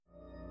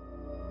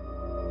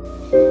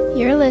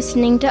You're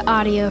listening to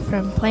audio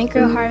from Plank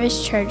Row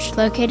Harvest Church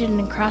located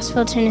in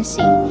Crossville,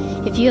 Tennessee.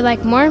 If you'd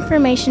like more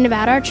information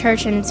about our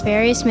church and its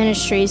various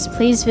ministries,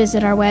 please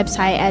visit our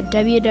website at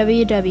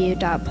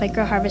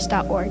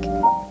www.plankrowharvest.org.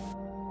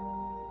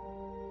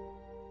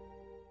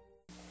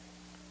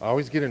 I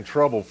always get in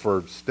trouble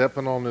for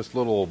stepping on this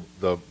little,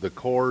 the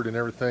cord and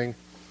everything.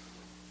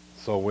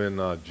 So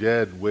when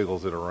Jed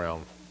wiggles it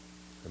around,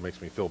 it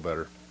makes me feel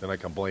better. Then I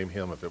can blame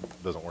him if it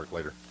doesn't work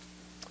later.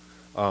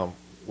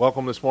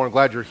 Welcome this morning.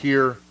 Glad you're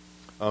here.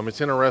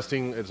 It's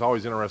interesting. It's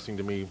always interesting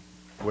to me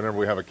whenever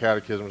we have a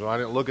catechism. So I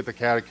didn't look at the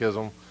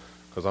catechism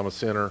because I'm a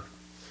sinner,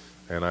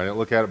 and I didn't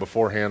look at it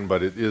beforehand.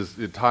 But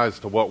it ties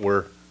to what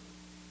we're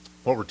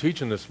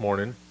teaching this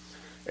morning,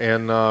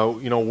 and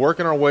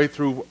working our way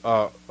through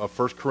 1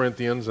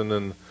 Corinthians, and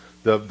then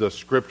the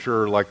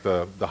scripture, like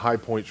the high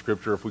point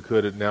scripture, if we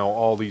could. Now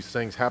all these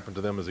things happen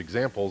to them as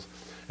examples,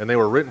 and they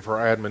were written for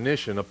our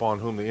admonition, upon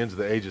whom the ends of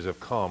the ages have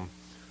come.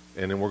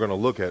 And then we're going to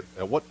look at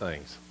what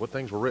things were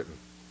written.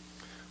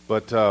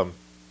 But I'm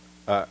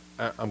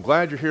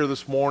glad you're here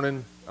this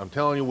morning. I'm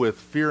telling you, with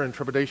fear and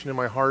trepidation in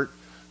my heart,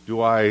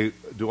 do I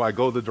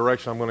go the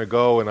direction I'm going to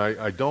go? And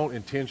I don't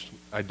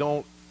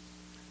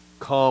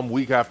come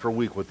week after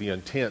week with the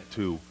intent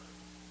to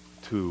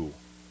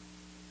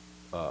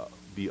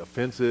be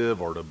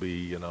offensive or to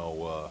be,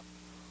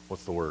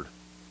 what's the word?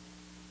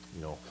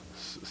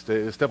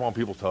 Step on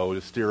people's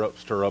toes, just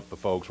stir up the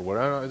folks or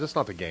whatever. That's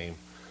not the game.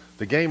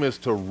 The game is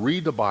to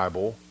read the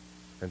Bible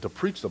and to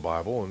preach the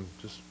Bible and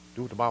just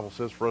do what the Bible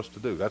says for us to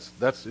do.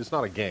 It's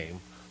not a game.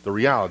 The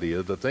reality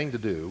is the thing to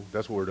do.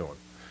 That's what we're doing.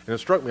 And it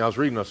struck me. I was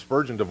reading a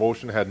Spurgeon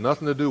devotion. It had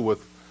nothing to do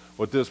with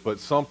this, but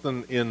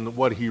something in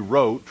what he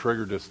wrote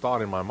triggered this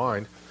thought in my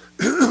mind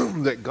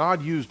that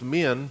God used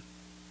men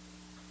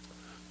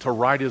to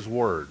write His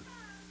Word.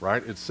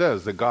 Right? It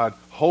says that God,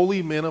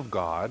 holy men of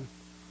God,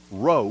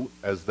 wrote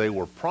as they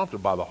were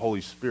prompted by the Holy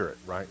Spirit.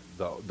 Right?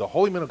 The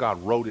holy men of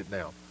God wrote it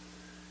down.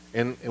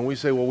 And we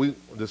say, well, I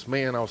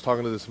was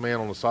talking to this man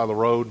on the side of the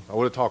road. I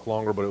would have talked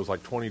longer, but it was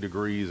like 20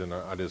 degrees, and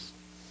I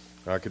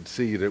could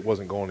see that it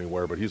wasn't going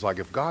anywhere. But he's like,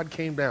 if God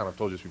came down, I've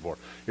told you this before,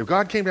 if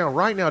God came down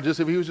right now, just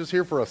if He was just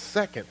here for a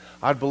second,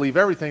 I'd believe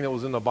everything that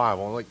was in the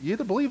Bible. I'm like, you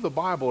either believe the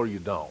Bible or you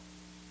don't.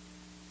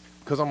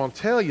 Because I'm going to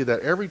tell you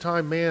that every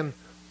time man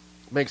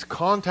makes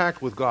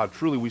contact with God,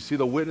 truly, we see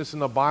the witness in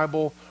the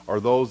Bible are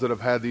those that have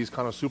had these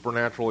kind of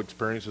supernatural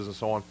experiences and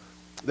so on.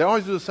 They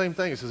always do the same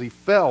thing. It says he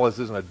fell as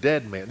isn't a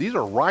dead man. These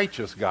are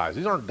righteous guys.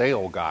 These aren't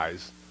Dale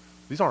guys.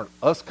 These aren't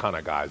us kind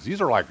of guys.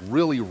 These are like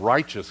really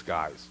righteous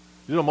guys.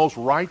 These are the most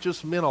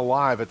righteous men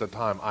alive at the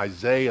time.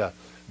 Isaiah,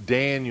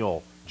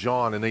 Daniel,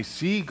 John. And they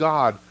see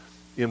God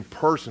in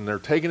person. They're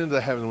taken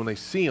into heaven. When they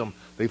see Him,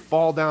 they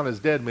fall down as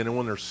dead men. And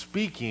when they're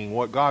speaking,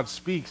 what God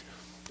speaks,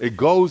 it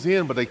goes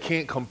in, but they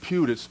can't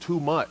compute. It's too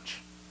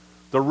much.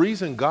 The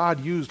reason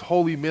God used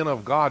holy men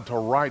of God to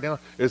write down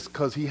is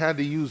because He had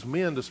to use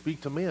men to speak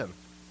to men.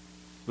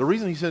 The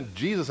reason He sent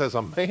Jesus as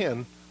a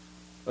man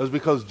is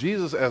because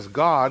Jesus as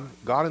God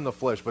in the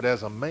flesh, but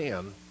as a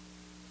man,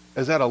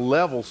 is at a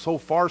level so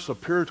far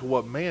superior to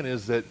what man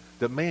is that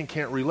man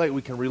can't relate.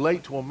 We can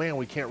relate to a man,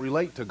 we can't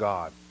relate to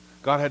God.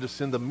 God had to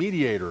send the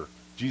mediator,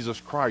 Jesus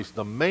Christ,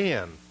 the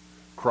man,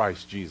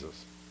 Christ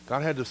Jesus.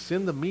 God had to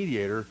send the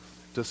mediator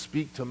to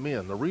speak to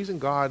men. The reason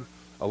God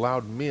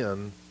allowed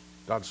men,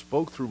 God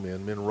spoke through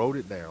men wrote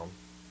it down,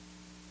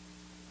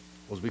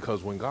 was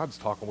because when God's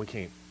talking, we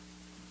can't.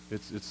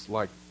 It's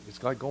like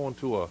going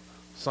to a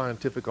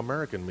Scientific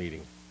American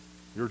meeting.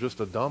 You're just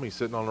a dummy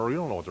sitting on there. You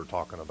don't know what they're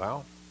talking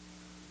about.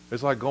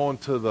 It's like going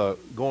to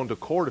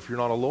court if you're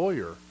not a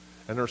lawyer,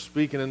 and they're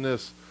speaking in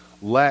this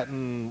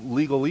Latin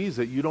legalese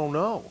that you don't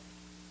know.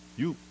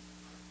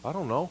 I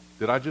don't know.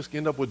 Did I just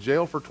end up with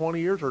jail for 20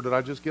 years, or did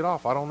I just get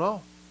off? I don't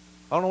know.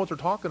 I don't know what they're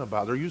talking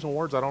about. They're using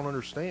words I don't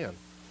understand.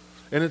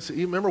 And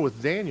you remember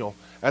with Daniel,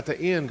 at the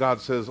end,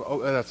 God says, oh,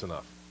 that's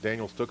enough.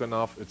 Daniel's took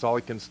enough. It's all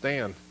he can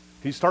stand.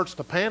 He starts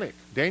to panic.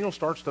 Daniel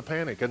starts to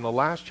panic. In the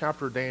last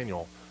chapter of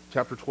Daniel,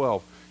 chapter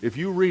 12, if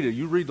you read it,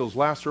 you read those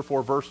last 3 or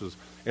 4 verses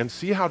and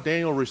see how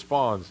Daniel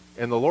responds.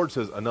 And the Lord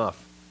says,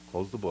 enough.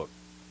 Close the book.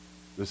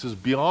 This is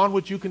beyond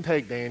what you can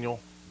take,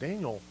 Daniel.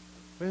 Daniel,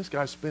 man, this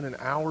guy's spending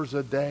hours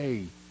a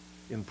day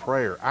in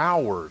prayer.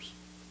 Hours.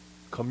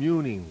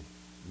 Communing.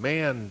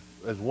 Man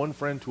as one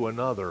friend to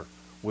another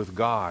with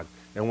God.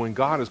 And when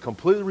God is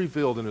completely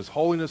revealed in His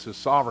holiness, His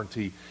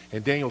sovereignty,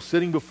 and Daniel's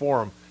sitting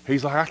before Him,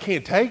 he's like, I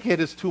can't take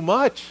it. It's too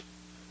much.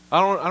 I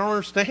don't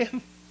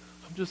understand.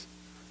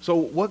 So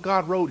what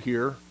God wrote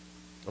here,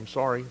 I'm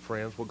sorry,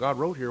 friends, what God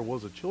wrote here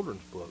was a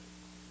children's book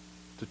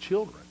to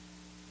children.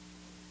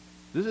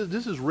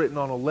 This is written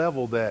on a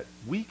level that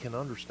we can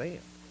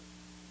understand.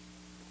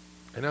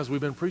 And as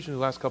we've been preaching the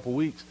last couple of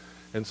weeks,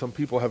 and some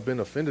people have been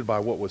offended by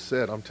what was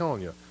said, I'm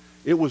telling you,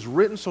 it was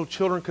written so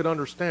children could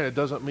understand. It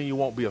doesn't mean you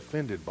won't be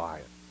offended by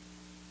it.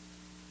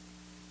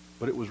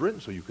 But it was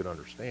written so you could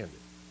understand it.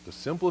 The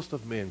simplest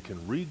of men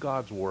can read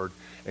God's Word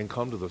and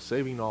come to the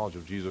saving knowledge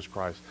of Jesus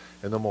Christ.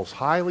 And the most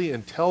highly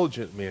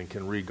intelligent men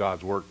can read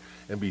God's Word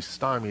and be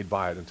stymied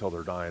by it until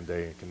their dying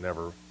day and can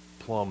never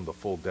plumb the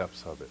full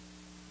depths of it.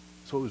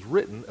 So it was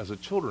written as a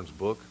children's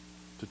book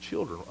to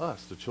children,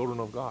 us, the children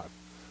of God,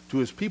 to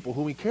his people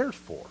whom he cares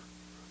for.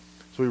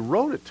 So he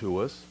wrote it to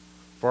us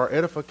for our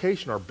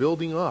edification, our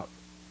building up.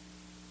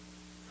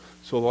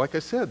 So like I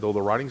said, though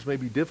the writings may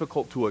be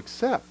difficult to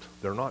accept,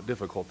 they're not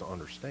difficult to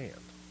understand.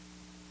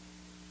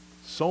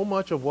 So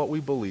much of what we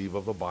believe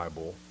of the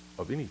Bible,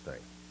 of anything,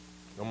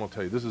 I'm going to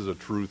tell you, this is a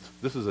truth,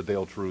 this is a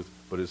Dale truth,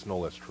 but it's no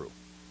less true.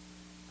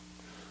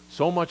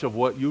 So much of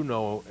what you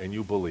know and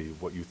you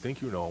believe, what you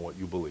think you know and what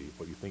you believe,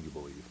 what you think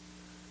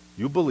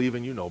you believe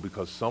and you know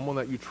because someone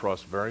that you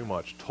trust very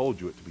much told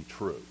you it to be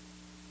true.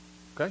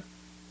 Okay?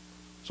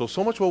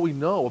 So much what we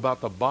know about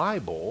the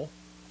Bible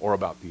or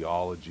about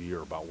theology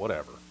or about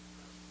whatever,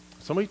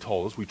 somebody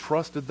told us, we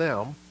trusted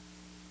them,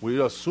 we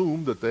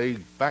assumed that they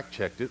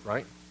fact-checked it,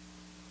 right?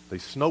 They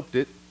snoped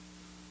it,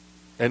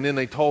 and then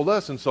they told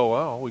us, and so,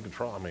 oh, we can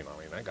try. I mean,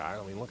 that guy,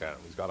 look at him.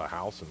 He's got a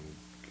house and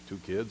 2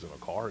 kids and a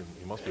car, and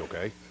he must be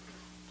okay.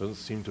 Doesn't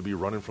seem to be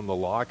running from the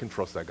law. I can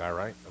trust that guy,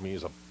 right? I mean,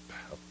 he's a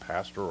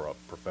pastor or a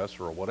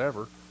professor or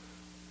whatever.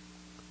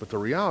 But the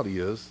reality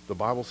is, the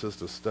Bible says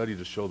to study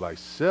to show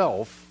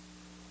thyself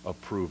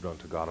approved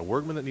unto God, a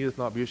workman that needeth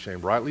not be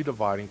ashamed, rightly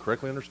dividing,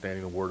 correctly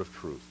understanding the word of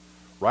truth.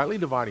 Rightly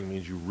dividing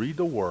means you read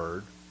the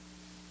word,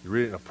 you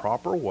read it in a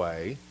proper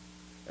way,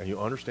 and you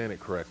understand it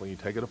correctly, and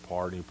you take it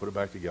apart, and you put it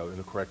back together in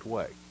the correct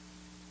way.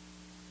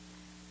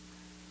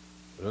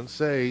 It doesn't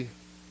say,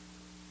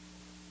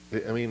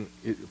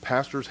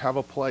 pastors have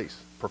a place,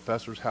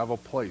 professors have a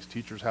place,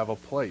 teachers have a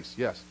place.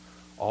 Yes,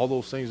 all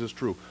those things is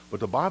true. But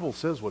the Bible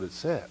says what it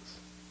says.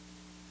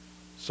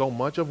 So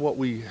much of what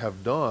we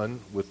have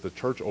done with the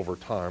church over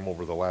time,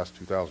 over the last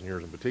 2,000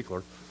 years in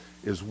particular,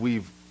 is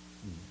we've,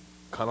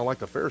 kind of like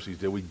the Pharisees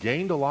did, we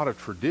gained a lot of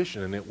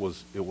tradition, and it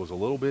was a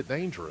little bit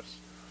dangerous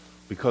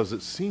because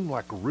it seemed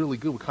like really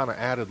good. We kind of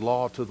added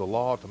law to the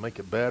law to make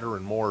it better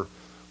and more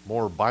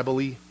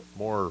Bible-y,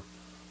 more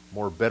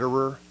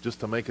betterer,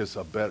 just to make us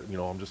a better,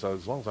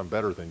 as long as I'm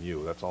better than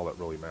you, that's all that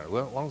really matters.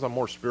 As long as I'm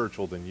more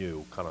spiritual than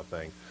you, kind of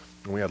thing.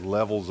 And we had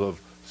levels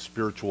of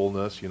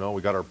spiritualness,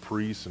 we got our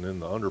priests and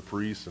then the under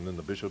priests and then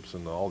the bishops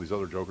and all these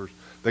other jokers.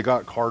 They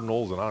got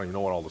cardinals and I don't even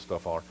know what all the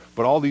stuff are.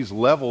 But all these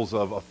levels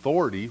of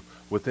authority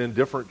within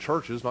different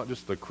churches, not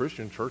just the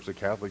Christian church, the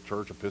Catholic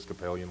church,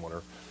 Episcopalian,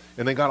 whatever.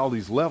 And they got all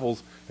these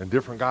levels and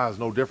different guys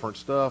know different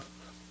stuff.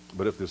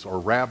 But or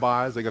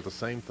rabbis, they got the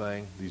same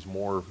thing, these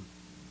more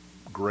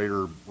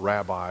greater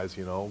rabbis,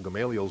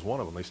 Gamaliel's one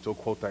of them. They still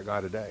quote that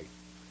guy today.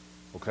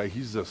 Okay,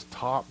 he's this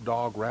top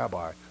dog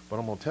rabbi. But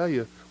I'm going to tell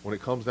you, when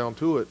it comes down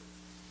to it,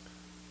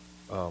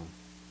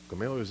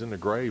 Gamaliel was in the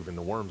grave and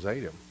the worms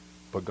ate him.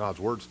 But God's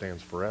word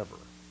stands forever.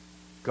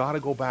 Got to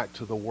go back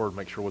to the word,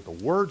 make sure what the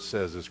word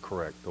says is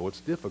correct. Though it's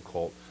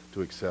difficult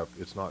to accept,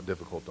 it's not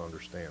difficult to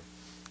understand.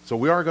 So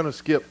we are going to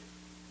skip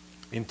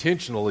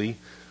intentionally.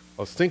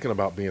 I was thinking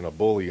about being a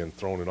bully and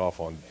throwing it off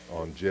on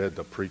Jed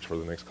to preach for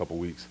the next couple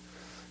weeks.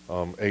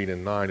 8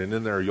 and 9, and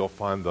in there you'll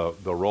find the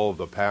role of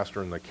the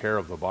pastor and the care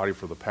of the body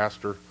for the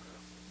pastor.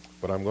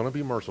 But I'm going to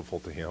be merciful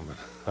to him.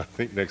 I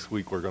think next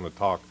week we're going to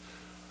talk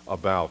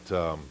about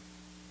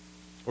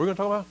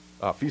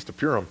Feast of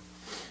Purim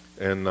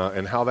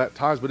and how that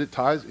ties. But it's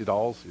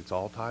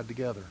all tied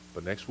together.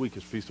 But next week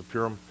is Feast of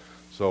Purim,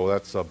 so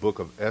that's a book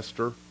of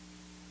Esther.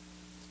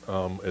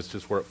 It's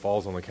just where it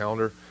falls on the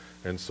calendar,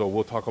 and so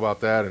we'll talk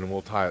about that and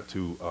we'll tie it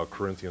to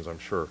Corinthians, I'm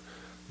sure.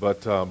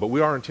 But we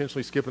are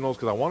intentionally skipping those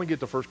because I want to get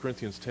to 1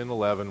 Corinthians 10 and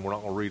 11. We're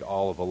not going to read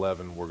all of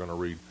 11. We're going to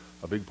read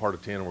a big part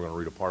of 10, and we're going to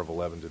read a part of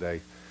 11 today.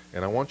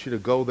 And I want you to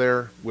go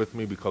there with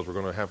me because we're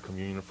going to have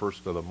communion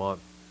first of the month.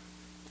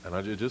 And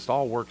it just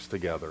all works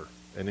together.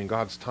 And in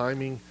God's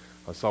timing,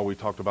 I saw we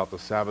talked about the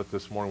Sabbath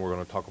this morning. We're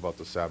going to talk about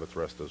the Sabbath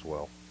rest as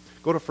well.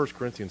 Go to 1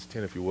 Corinthians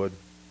 10 if you would.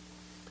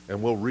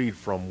 And we'll read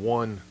from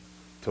 1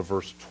 to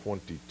verse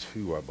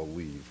 22, I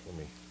believe.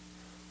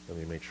 Let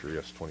me make sure.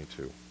 Yes,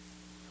 22.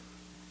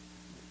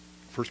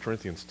 1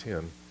 Corinthians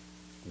 10,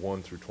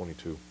 1 through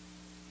 22.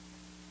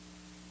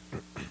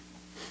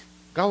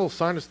 Got a little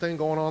sinus thing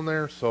going on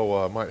there,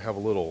 so I might have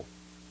I'll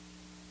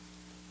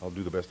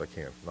do the best I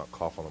can, not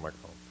cough on the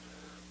microphone.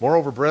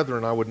 Moreover,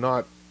 brethren, I would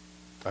not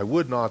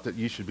that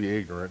ye should be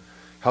ignorant,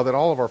 how that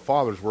all of our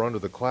fathers were under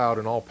the cloud,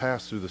 and all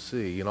passed through the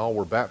sea, and all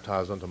were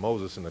baptized unto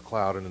Moses in the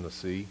cloud and in the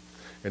sea,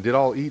 and did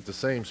all eat the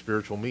same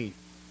spiritual meat,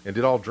 and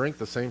did all drink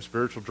the same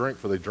spiritual drink,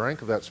 for they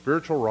drank of that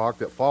spiritual rock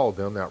that followed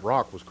them. That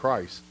rock was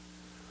Christ.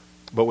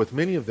 But with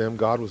many of them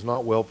God was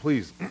not well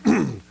pleased,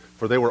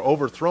 for they were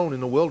overthrown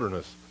in the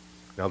wilderness.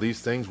 Now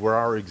these things were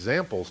our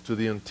examples, to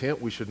the intent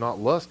we should not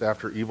lust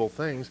after evil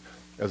things,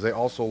 as they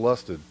also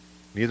lusted.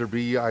 Neither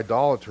be ye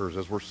idolaters,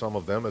 as were some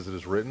of them, as it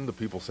is written, the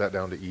people sat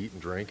down to eat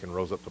and drink, and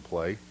rose up to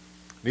play.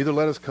 Neither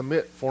let us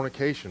commit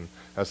fornication,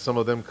 as some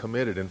of them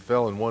committed, and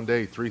fell in one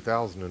day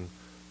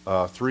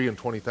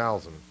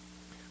 320,000.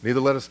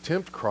 Neither let us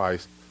tempt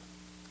Christ,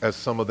 as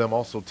some of them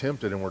also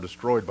tempted, and were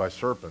destroyed by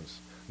serpents.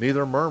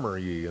 Neither murmur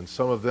ye, and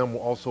some of them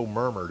also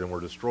murmured, and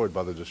were destroyed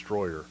by the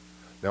destroyer.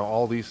 Now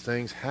all these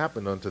things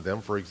happened unto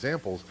them for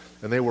examples,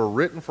 and they were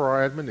written for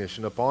our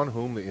admonition, upon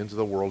whom the ends of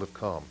the world have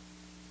come.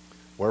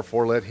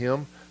 Wherefore let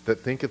him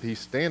that thinketh he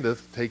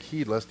standeth take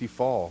heed lest he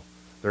fall.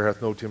 There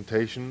hath no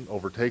temptation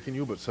overtaken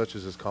you, but such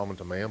as is common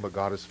to man. But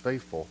God is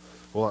faithful,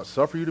 will not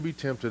suffer you to be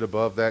tempted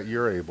above that ye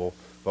are able,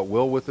 but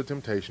will with the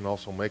temptation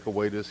also make a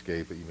way to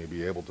escape, that ye may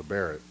be able to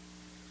bear it.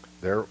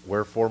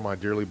 Wherefore, my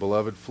dearly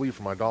beloved, flee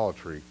from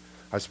idolatry.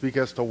 I speak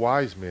as to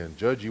wise men.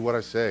 Judge ye what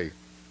I say.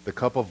 The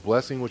cup of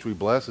blessing which we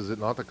bless, is it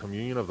not the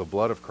communion of the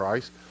blood of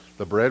Christ?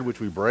 The bread which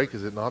we break,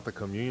 is it not the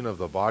communion of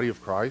the body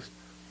of Christ?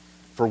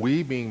 For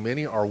we, being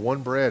many, are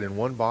one bread and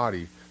one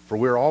body, for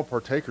we are all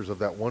partakers of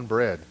that one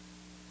bread.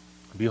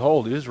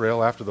 Behold,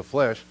 Israel after the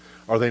flesh,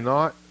 are they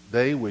not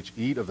they which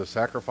eat of the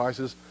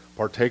sacrifices,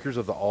 partakers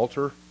of the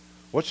altar?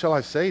 What shall I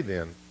say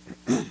then?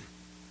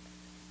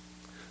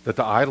 That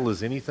the idol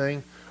is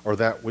anything, or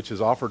that which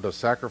is offered to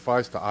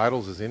sacrifice to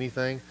idols is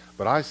anything?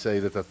 But I say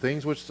that the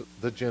things which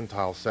the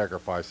Gentiles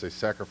sacrifice, they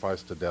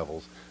sacrifice to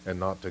devils, and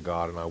not to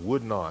God. And I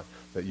would not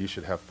that ye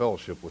should have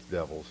fellowship with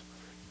devils.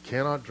 You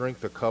cannot drink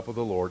the cup of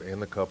the Lord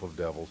and the cup of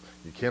devils.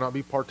 You cannot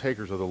be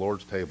partakers of the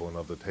Lord's table and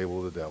of the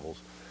table of the devils.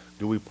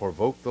 Do we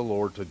provoke the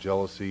Lord to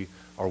jealousy?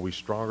 Are we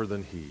stronger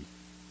than he?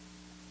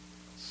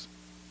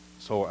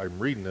 So I'm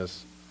reading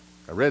this.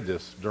 I read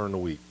this during the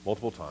week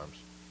multiple times.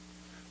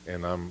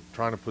 And I'm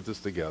trying to put this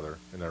together.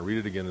 And I read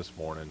it again this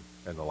morning,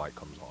 and the light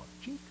comes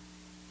on.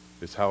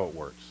 It's how it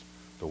works.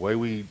 The way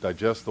we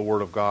digest the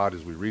Word of God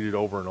is we read it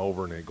over and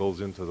over, and it goes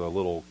into the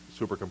little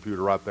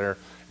supercomputer right there,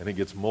 and it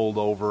gets mulled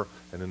over,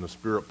 and then the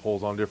Spirit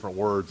pulls on different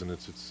words, and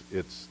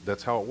it's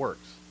that's how it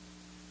works.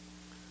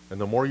 And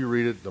the more you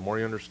read it, the more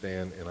you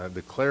understand. And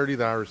the clarity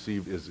that I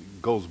received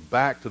goes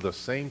back to the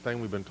same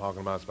thing we've been talking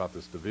about. It's about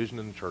this division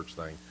in the church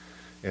thing,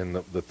 and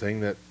the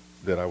thing that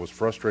I was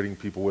frustrating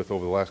people with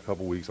over the last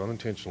couple of weeks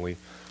unintentionally,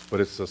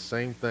 but it's the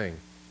same thing.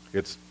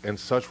 It's, and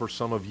such were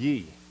some of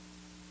ye,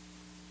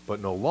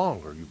 but no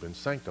longer. You've been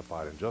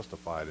sanctified and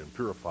justified and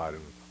purified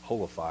and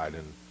holified,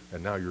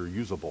 and now you're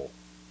usable.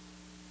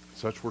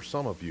 Such were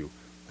some of you.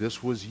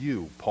 This was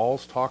you.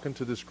 Paul's talking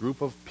to this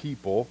group of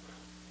people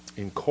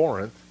in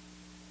Corinth,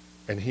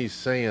 and he's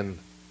saying,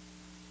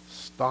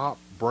 stop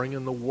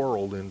bringing the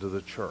world into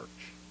the church.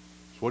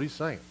 That's what he's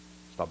saying.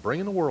 Stop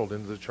bringing the world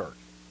into the church.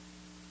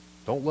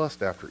 Don't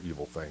lust after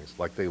evil things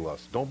like they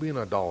lust. Don't be an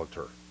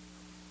idolater.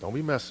 Don't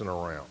be messing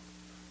around.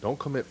 Don't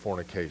commit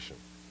fornication.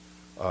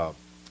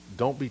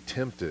 Don't be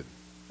tempted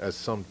as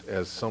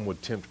some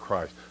would tempt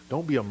Christ.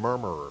 Don't be a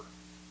murmurer.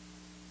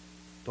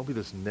 Don't be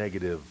this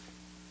negative.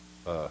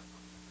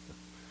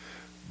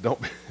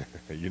 Don't be,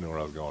 you know where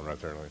I was going right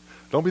there.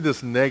 Don't be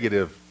this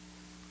negative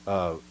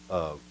a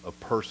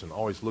person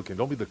always looking.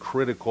 Don't be the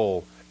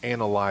critical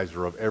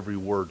analyzer of every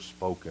word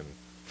spoken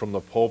from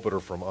the pulpit or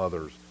from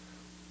others.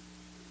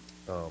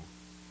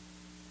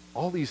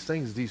 All these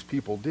things these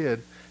people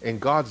did, and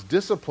God's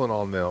discipline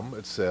on them,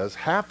 it says,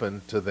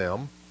 happened to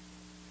them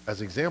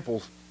as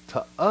examples,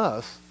 to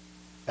us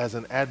as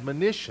an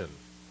admonition.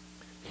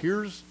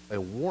 Here's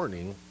a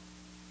warning.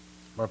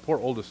 My poor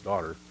oldest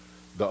daughter,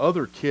 the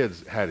other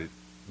kids had it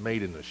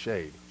made in the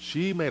shade.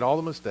 She made all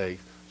the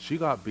mistakes. She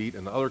got beat,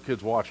 and the other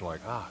kids watching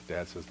like,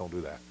 Dad says don't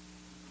do that.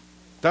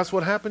 That's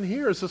what happened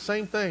here. It's the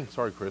same thing.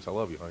 Sorry, Chris, I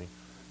love you, honey.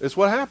 It's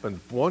what happened.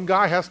 One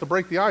guy has to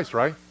break the ice,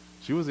 right?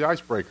 She was the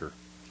icebreaker.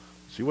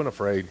 She wasn't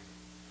afraid.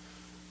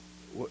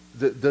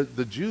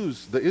 The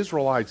Jews, the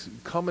Israelites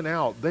coming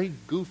out, they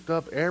goofed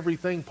up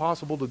everything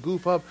possible to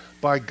goof up.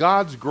 By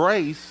God's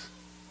grace,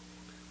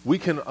 we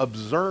can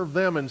observe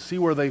them and see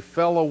where they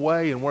fell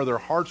away and where their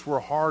hearts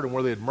were hard and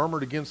where they had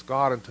murmured against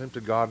God and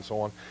tempted God and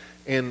so on.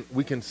 And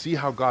we can see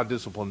how God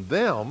disciplined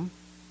them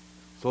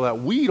so that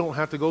we don't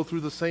have to go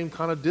through the same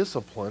kind of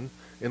discipline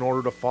in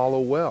order to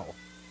follow well.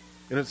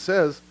 And it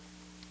says,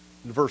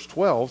 in verse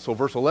 12, so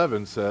verse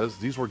 11 says,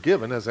 these were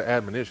given as an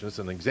admonition. It's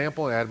an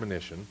example and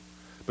admonition.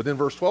 But then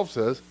verse 12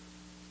 says,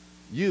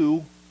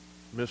 you,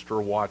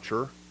 Mr.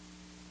 Watcher,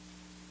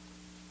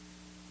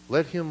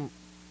 let him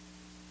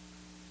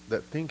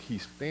that think he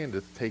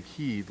standeth take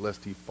heed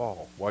lest he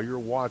fall. While you're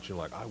watching,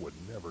 like, I would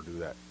never do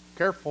that.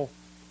 Careful.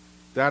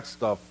 That's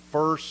the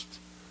first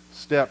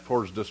step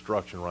towards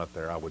destruction right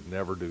there. I would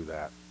never do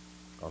that.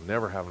 I'll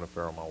never have an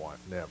affair with my wife.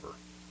 Never.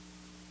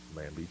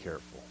 Man, be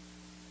careful.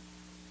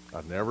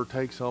 I'd never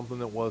take something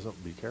that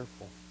wasn't. Be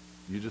careful.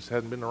 You just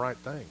hadn't been the right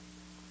thing.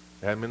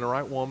 It hadn't been the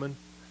right woman.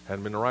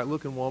 Hadn't been the right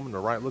looking woman, the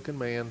right looking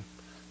man.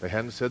 They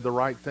hadn't said the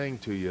right thing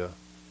to you.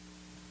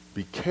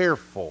 Be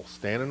careful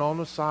standing on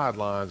the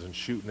sidelines and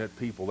shooting at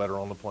people that are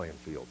on the playing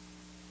field.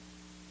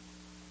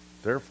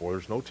 Therefore,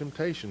 there's no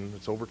temptation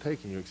that's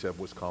overtaking you except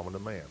what's common to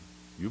man.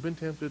 You've been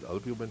tempted. Other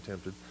people have been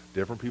tempted.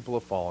 Different people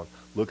have fallen.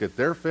 Look at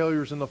their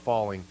failures in the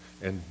falling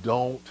and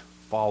don't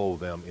follow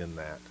them in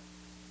that.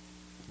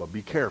 But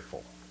be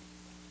careful.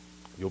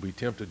 You'll be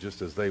tempted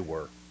just as they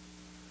were.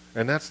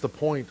 And that's the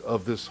point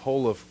of this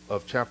whole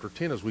of chapter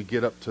 10 as we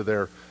get up to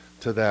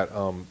that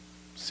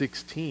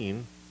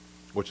 16,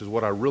 which is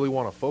what I really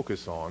want to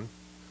focus on.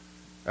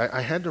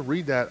 I had to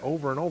read that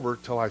over and over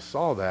till I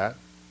saw that,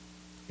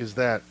 is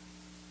that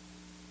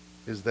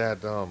is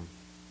that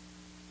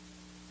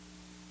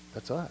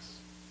that's us.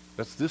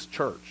 That's this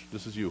church.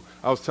 This is you.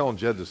 I was telling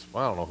Jed this.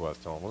 I don't know who I was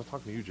telling. Was I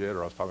talking to you, Jed,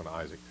 or I was talking to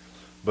Isaac?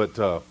 But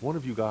one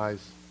of you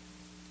guys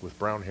with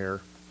brown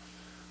hair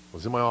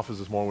was in my office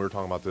this morning. We were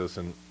talking about this,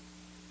 and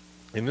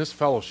in this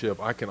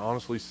fellowship, I can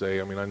honestly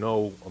say, I mean, I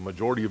know a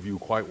majority of you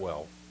quite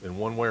well in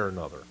one way or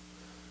another.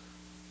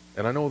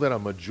 And I know that a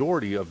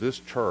majority of this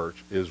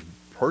church is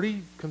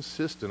pretty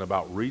consistent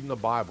about reading the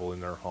Bible in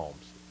their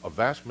homes. A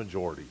vast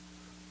majority.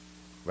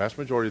 Vast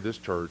majority of this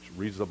church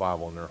reads the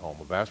Bible in their home.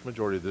 A vast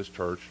majority of this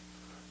church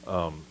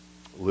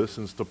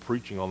listens to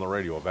preaching on the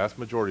radio. A vast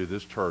majority of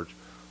this church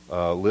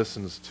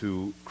listens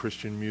to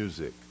Christian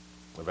music.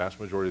 A vast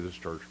majority of this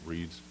church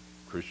reads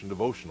Christian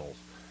devotionals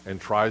and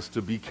tries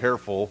to be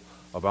careful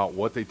about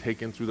what they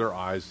take in through their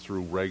eyes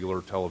through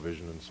regular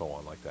television and so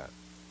on like that.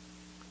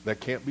 That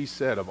can't be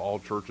said of all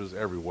churches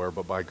everywhere,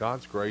 but by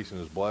God's grace and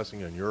his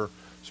blessing and your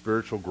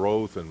spiritual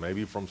growth and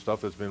maybe from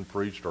stuff that's been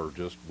preached or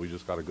just we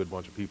just got a good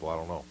bunch of people, I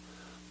don't know.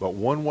 But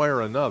one way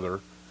or another,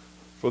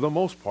 for the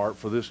most part,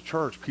 for this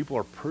church, people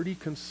are pretty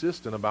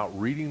consistent about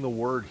reading the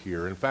Word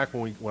here. In fact,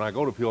 when I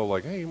go to people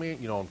like, hey, man,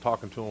 I'm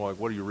talking to them like,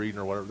 what are you reading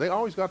or whatever, they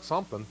always got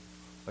something.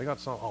 They got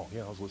some, oh,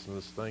 yeah, I was listening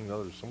to this thing.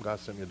 Some guy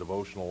sent me a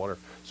devotional or whatever.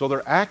 So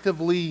they're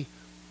actively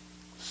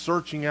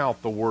searching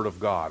out the Word of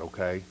God,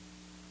 okay?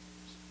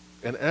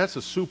 And that's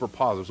a super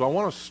positive. So I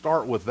want to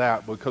start with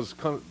that because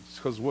how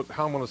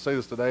I'm going to say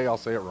this today, I'll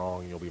say it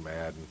wrong and you'll be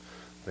mad and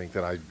think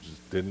that I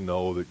just didn't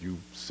know that you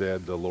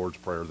said the Lord's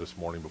Prayer this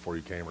morning before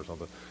you came or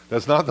something.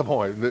 That's not the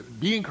point.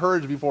 Be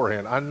encouraged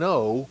beforehand. I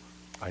know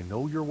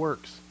your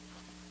works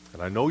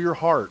and I know your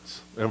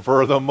hearts. And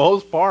for the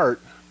most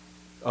part,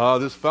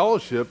 this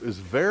fellowship is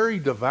very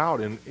devout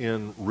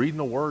in reading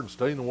the Word,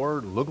 studying the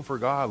Word, looking for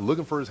God,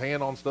 looking for his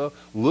hand on stuff,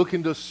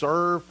 looking to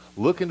serve,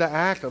 looking to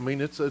act. I mean,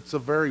 it's a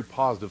very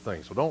positive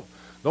thing. So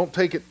don't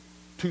take it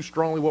too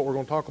strongly what we're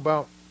going to talk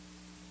about.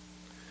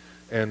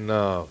 And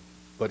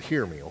but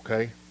hear me,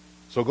 okay?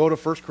 So go to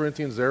 1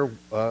 Corinthians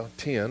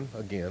 10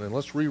 again, and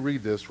let's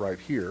reread this right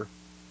here.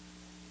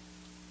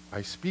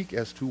 I speak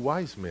as to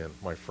wise men,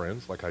 my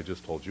friends, like I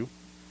just told you.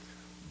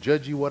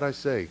 Judge ye what I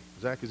say.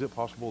 Zach, is it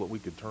possible that we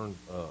could turn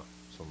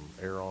some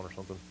air on or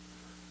something?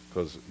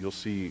 Because you'll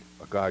see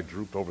a guy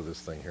drooped over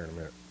this thing here in a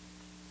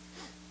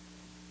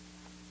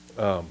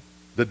minute.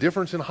 The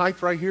difference in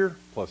height right here,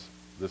 plus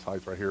this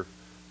height right here,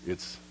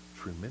 it's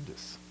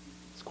tremendous.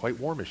 It's quite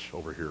warmish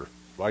over here,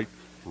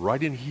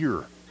 right in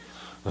here.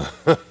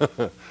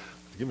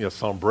 Give me a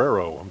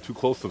sombrero. I'm too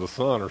close to the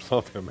sun or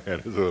something,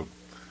 man. It's a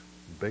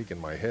bake in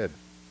my head.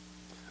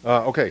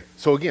 Okay,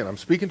 so again, I'm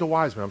speaking to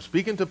wise men. I'm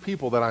speaking to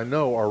people that I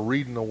know are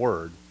reading the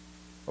Word.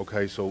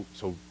 Okay, so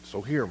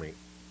hear me.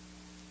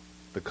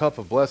 The cup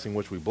of blessing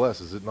which we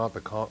bless, is it not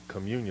the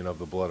communion of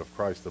the blood of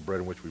Christ? The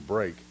bread in which we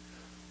break,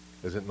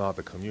 is it not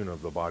the communion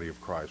of the body of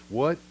Christ?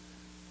 What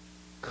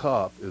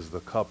cup is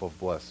the cup of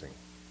blessing?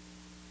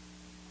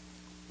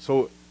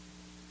 So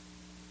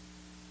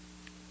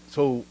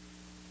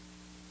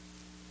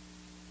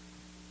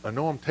I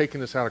know I'm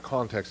taking this out of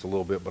context a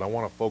little bit, but I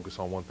want to focus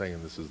on one thing,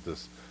 and this is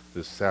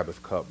this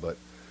Sabbath cup. But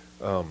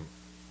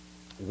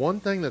one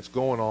thing that's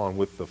going on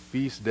with the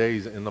feast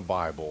days in the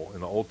Bible,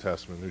 in the Old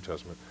Testament, New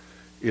Testament,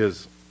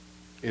 is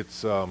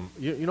it's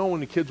you know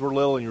when the kids were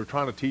little and you were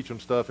trying to teach them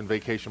stuff in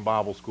Vacation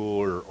Bible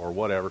School or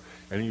whatever,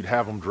 and you'd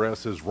have them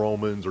dress as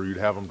Romans or you'd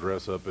have them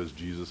dress up as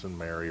Jesus and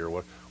Mary or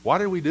what. Why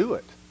did we do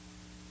it?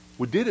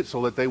 We did it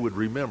so that they would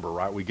remember,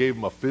 right? We gave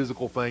them a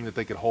physical thing that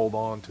they could hold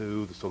on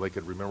to so they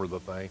could remember the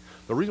thing.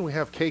 The reason we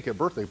have cake at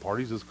birthday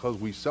parties is because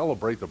we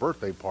celebrate the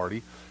birthday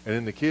party, and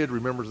then the kid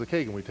remembers the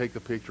cake, and we take the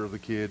picture of the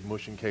kid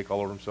mushing cake all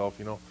over himself,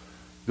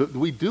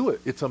 We do it.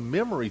 It's a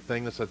memory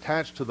thing that's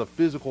attached to the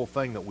physical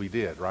thing that we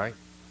did, right?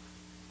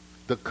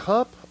 The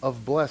cup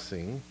of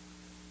blessing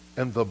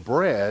and the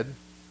bread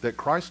that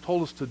Christ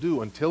told us to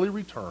do until he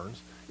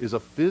returns is a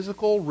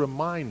physical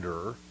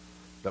reminder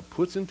that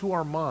puts into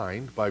our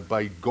mind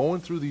by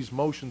going through these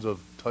motions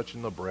of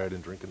touching the bread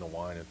and drinking the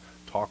wine and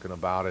talking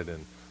about it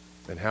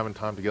and having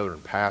time together in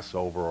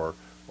Passover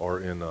or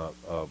in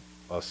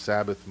a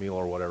Sabbath meal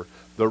or whatever.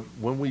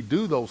 When we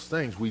do those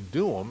things, we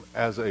do them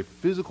as a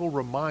physical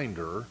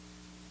reminder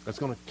that's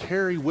going to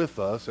carry with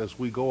us as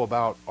we go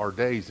about our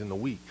days in the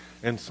week.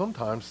 And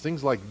sometimes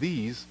things like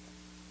these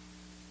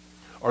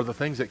are the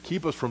things that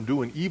keep us from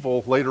doing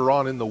evil later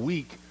on in the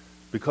week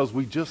because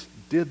we just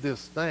did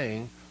this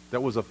thing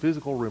that was a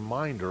physical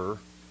reminder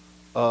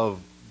of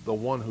the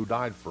one who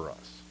died for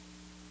us.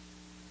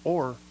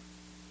 Or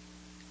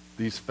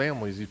these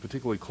families, these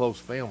particularly close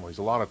families,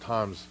 a lot of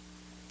times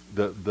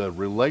the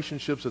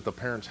relationships that the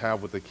parents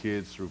have with the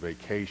kids through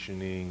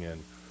vacationing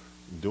and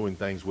doing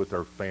things with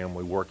their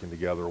family, working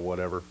together or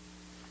whatever,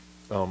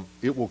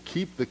 it will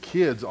keep the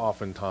kids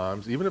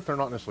oftentimes, even if they're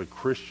not necessarily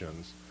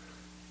Christians,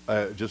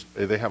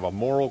 they have a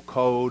moral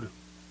code,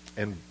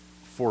 and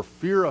for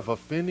fear of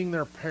offending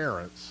their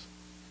parents,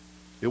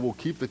 it will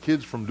keep the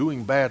kids from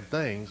doing bad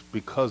things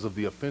because of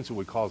the offense it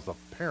would cause the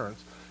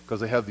parents, because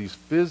they have these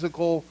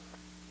physical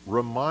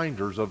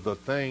reminders of the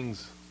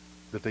things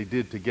that they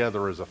did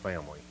together as a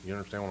family. You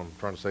understand what I'm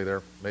trying to say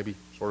there? Maybe,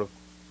 sort of.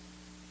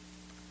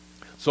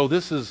 So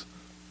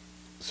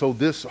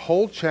this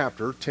whole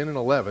chapter, 10 and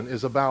 11,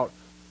 is about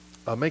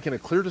making a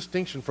clear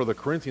distinction for the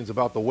Corinthians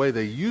about the way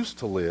they used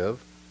to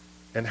live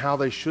and how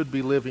they should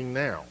be living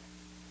now.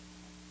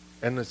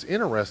 And it's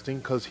interesting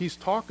because he's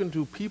talking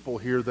to people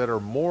here that are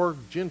more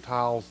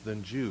Gentiles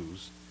than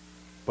Jews,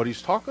 but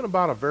he's talking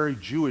about a very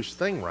Jewish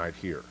thing right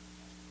here.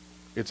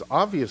 It's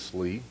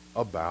obviously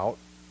about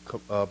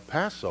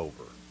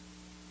Passover.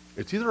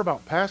 It's either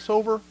about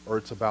Passover or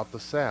it's about the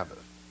Sabbath.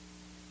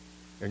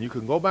 And you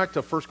can go back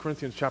to 1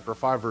 Corinthians chapter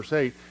 5, verse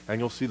 8, and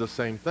you'll see the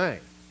same thing.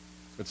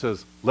 It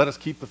says, let us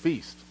keep the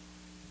feast.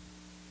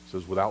 It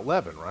says without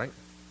leaven, right?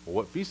 Well,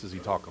 what feast is he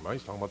talking about?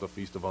 He's talking about the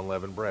Feast of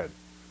Unleavened Bread.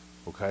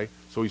 Okay?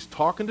 So he's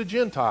talking to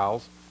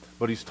Gentiles,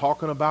 but he's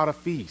talking about a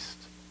feast.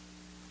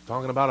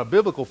 Talking about a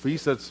biblical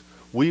feast that's,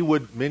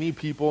 many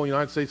people in the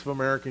United States of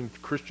America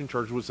and Christian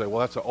churches would say, well,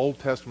 that's an Old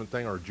Testament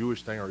thing or a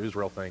Jewish thing or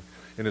Israel thing,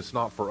 and it's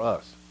not for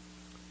us.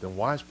 Then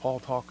why is Paul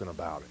talking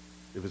about it?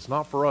 If it's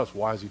not for us,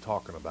 why is he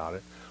talking about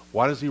it?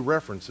 Why does he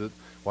reference it?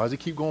 Why does he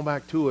keep going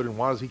back to it? And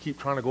why does he keep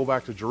trying to go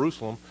back to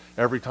Jerusalem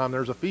every time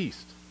there's a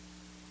feast?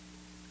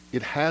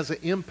 It has an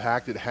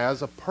impact. It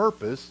has a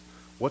purpose.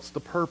 What's the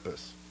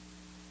purpose?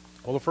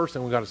 Well, the first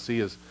thing we got to see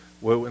is,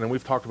 and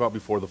we've talked about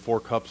before, the 4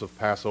 cups of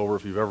Passover,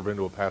 if you've ever been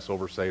to a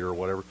Passover Seder or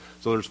whatever.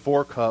 So there's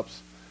 4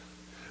 cups.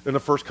 And the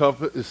first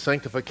cup is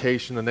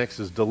sanctification. The next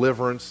is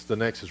deliverance. The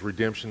next is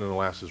redemption. And the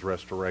last is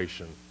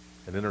restoration.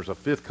 And then there's a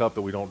 5th cup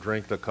that we don't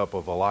drink, the cup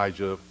of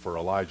Elijah, for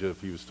Elijah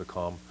if he was to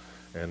come.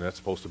 And that's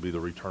supposed to be the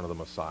return of the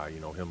Messiah,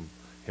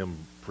 him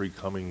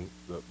pre-coming,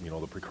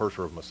 the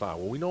precursor of Messiah.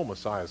 Well, we know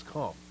Messiah's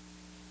come.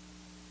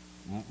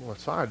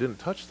 Messiah didn't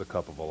touch the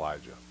cup of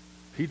Elijah.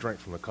 He drank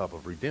from the cup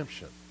of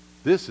redemption.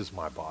 This is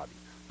my body.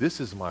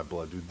 This is my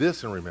blood. Do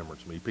this in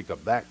remembrance of me. He picked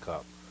up that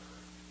cup.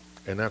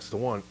 And that's the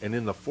one. And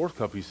in the 4th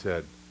cup, he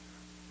said,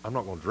 I'm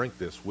not going to drink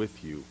this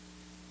with you,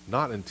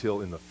 not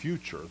until in the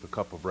future, the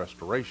cup of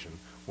restoration,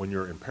 when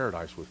you're in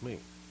paradise with me.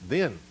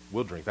 Then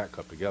we'll drink that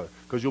cup together,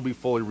 because you'll be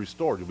fully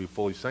restored. You'll be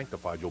fully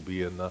sanctified. You'll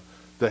be in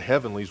the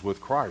heavenlies with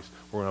Christ.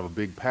 We're going to have a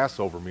big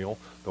Passover meal,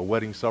 the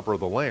wedding supper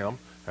of the Lamb,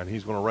 and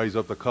he's going to raise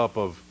up the cup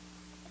of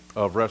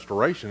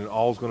restoration, and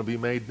all is going to be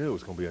made new.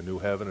 It's going to be a new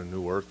heaven and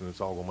new earth, and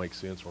it's all going to make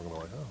sense. We're going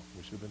to be like, oh,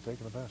 we should have been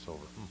taking the Passover.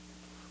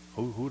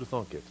 Who'd have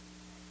thunk it?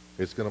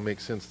 It's going to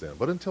make sense then.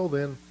 But until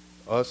then,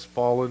 us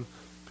fallen,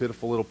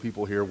 pitiful little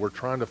people here, we're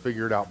trying to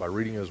figure it out by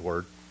reading his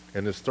word.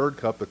 And this 3rd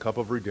cup, the cup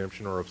of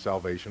redemption or of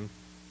salvation,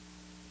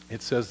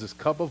 it says this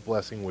cup of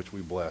blessing which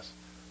we bless.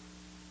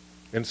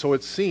 And so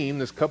it's seen,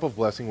 this cup of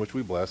blessing which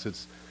we bless,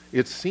 it's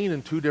seen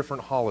in 2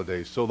 different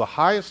holidays. So the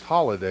highest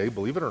holiday,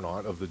 believe it or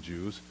not, of the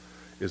Jews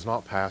is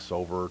not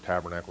Passover or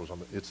Tabernacles.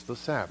 It's the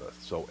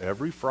Sabbath. So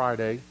every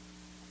Friday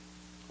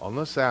on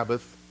the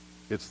Sabbath,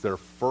 it's their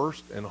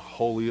first and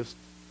holiest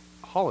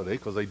holiday,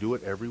 because they do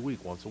it every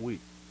week, once a week,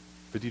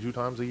 52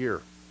 times a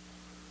year.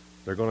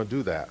 They're going to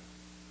do that.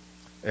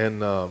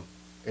 And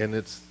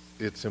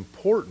it's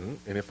important,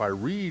 and if I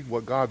read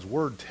what God's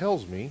word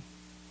tells me,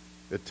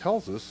 it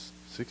tells us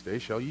 6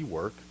 days shall ye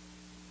work,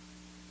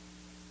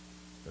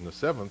 and the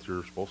 7th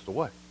you're supposed to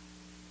what?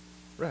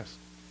 Rest.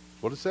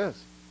 That's what it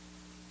says.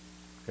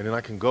 And then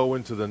I can go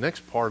into the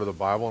next part of the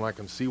Bible, and I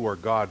can see where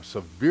God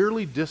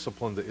severely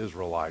disciplined the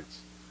Israelites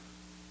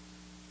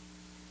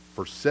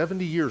for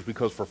 70 years,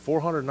 because for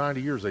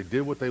 490 years they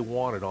did what they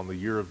wanted on the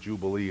year of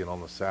Jubilee and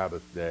on the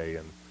Sabbath day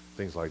and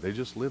things like that. They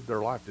just lived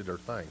their life, did their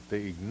thing.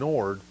 They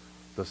ignored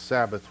the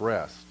Sabbath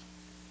rest.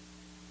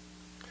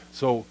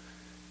 So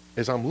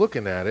as I'm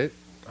looking at it,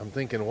 I'm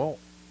thinking, well,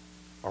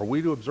 are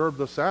we to observe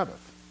the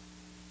Sabbath?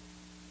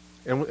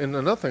 And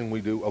another thing we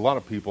do, a lot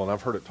of people, and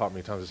I've heard it taught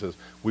many times, it says,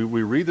 we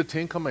read the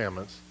 10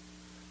 Commandments,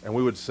 and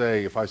we would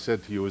say, if I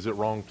said to you, is it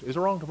wrong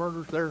to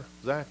murder there,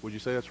 Zach? Would you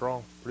say that's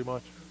wrong, pretty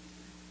much?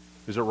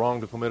 Is it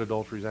wrong to commit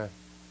adultery, Zach?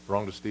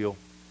 Wrong to steal?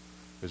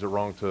 Is it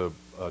wrong to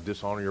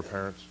dishonor your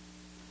parents?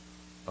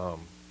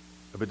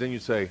 But then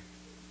you'd say,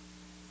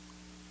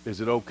 is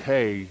it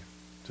okay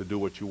to do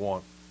what you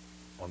want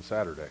on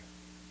Saturday?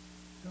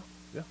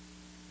 Yeah.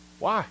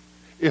 Why?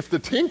 If the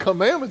 10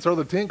 Commandments are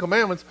the 10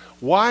 Commandments,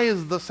 why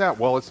is the Sabbath?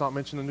 Well, it's not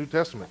mentioned in the New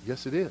Testament.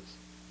 Yes, it is.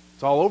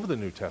 It's all over the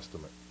New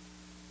Testament.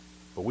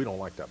 But we don't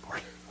like that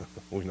part.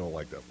 We don't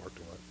like that part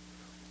too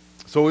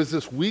much. So is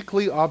this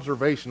weekly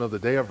observation of the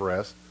day of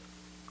rest,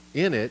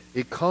 in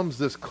it comes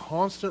this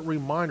constant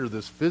reminder,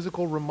 this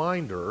physical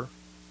reminder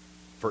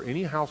for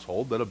any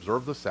household that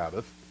observe the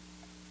Sabbath,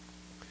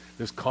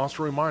 this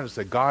constant reminder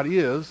that God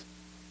is,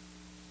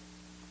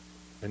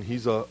 and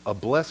he's a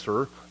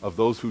blesser of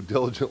those who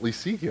diligently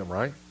seek him,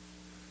 right?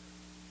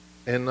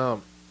 And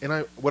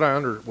what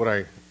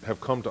I have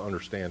come to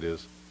understand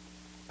is,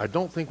 I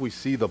don't think we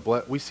see the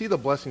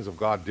blessings of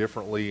God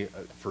differently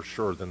for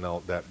sure than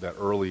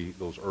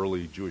those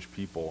early Jewish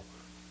people.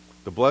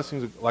 The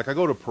blessings, like I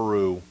go to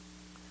Peru,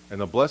 and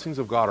the blessings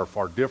of God are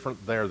far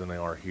different there than they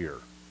are here.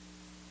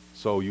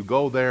 So you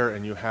go there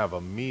and you have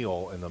a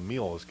meal, and the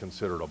meal is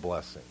considered a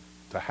blessing,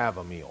 to have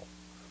a meal.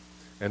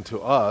 And to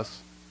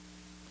us,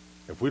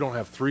 if we don't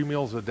have 3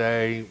 meals a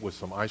day with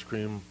some ice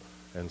cream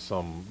and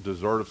some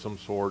dessert of some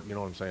sort, you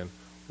know what I'm saying,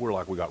 we're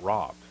like we got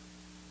robbed.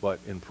 But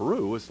in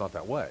Peru, it's not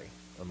that way.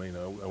 I mean,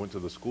 I went to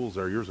the schools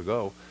there years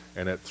ago,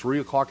 and at 3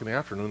 o'clock in the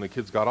afternoon, the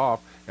kids got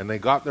off, and they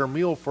got their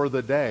meal for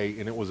the day,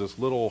 and it was this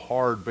little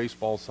hard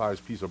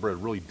baseball-sized piece of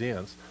bread, really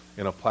dense,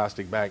 in a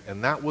plastic bag,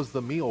 and that was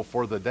the meal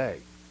for the day.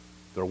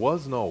 There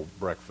was no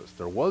breakfast,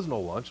 there was no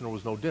lunch, and there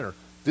was no dinner.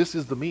 This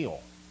is the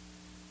meal.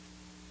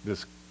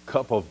 This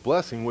cup of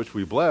blessing which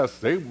we bless,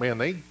 they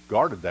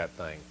guarded that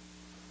thing.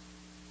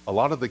 A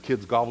lot of the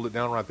kids gobbled it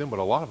down right then, but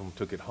a lot of them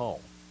took it home.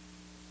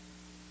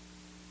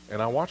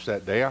 And I watched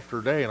that day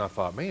after day, and I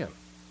thought, man,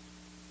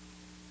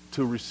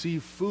 to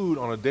receive food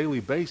on a daily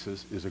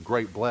basis is a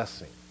great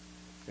blessing.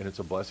 And it's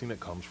a blessing that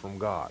comes from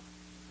God.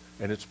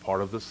 And it's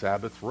part of the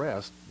Sabbath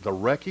rest, the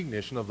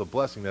recognition of the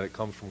blessing that it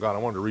comes from God. I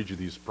wanted to read you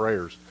these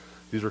prayers.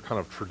 These are kind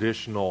of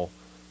traditional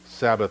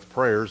Sabbath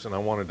prayers, and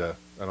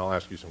I'll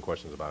ask you some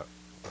questions about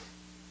it.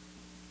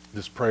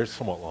 This prayer is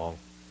somewhat long.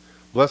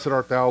 Blessed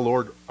art thou,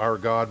 Lord our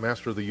God,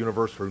 Master of the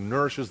universe, who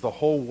nourishes the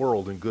whole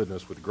world in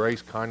goodness with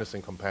grace, kindness,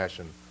 and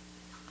compassion.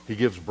 He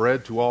gives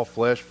bread to all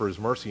flesh, for his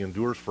mercy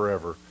endures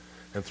forever.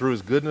 And through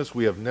his goodness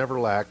we have never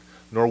lacked,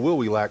 nor will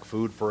we lack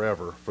food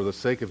forever, for the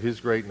sake of his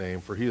great name.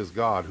 For he is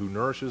God, who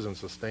nourishes and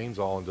sustains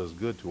all and does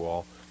good to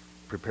all,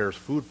 prepares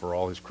food for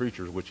all his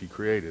creatures which he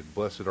created.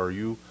 Blessed are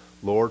you,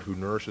 Lord, who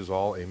nourishes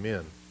all.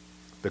 Amen.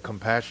 The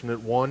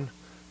compassionate one,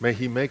 may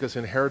he make us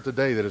inherit the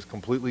day that is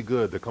completely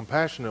good. The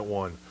compassionate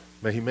one,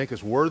 may he make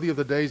us worthy of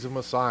the days of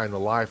Messiah and the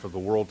life of the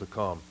world to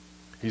come.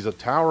 He's a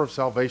tower of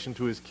salvation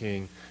to his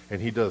king,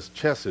 and he does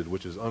chesed,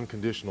 which is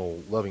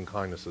unconditional loving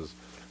kindnesses,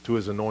 to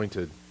his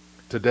anointed,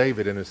 to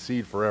David and his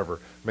seed forever.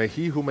 May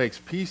he who makes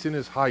peace in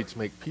his heights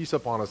make peace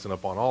upon us and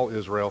upon all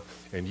Israel,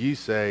 and ye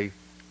say,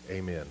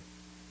 Amen.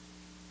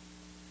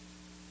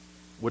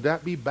 Would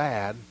that be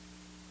bad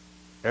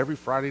every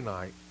Friday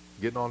night,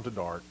 getting on to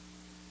dark,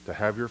 to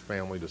have your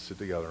family to sit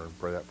together and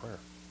pray that prayer?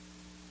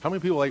 How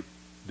many people ate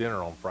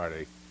dinner on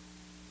Friday?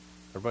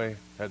 Everybody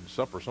had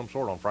supper of some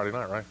sort on Friday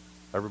night, right?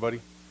 Everybody?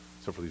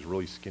 Except for these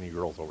really skinny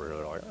girls over here.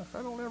 They're like,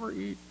 I don't ever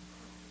eat.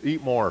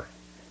 Eat more.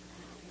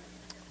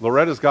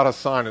 Loretta's got a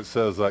sign that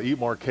says, eat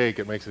more cake.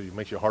 It makes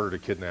you harder to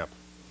kidnap.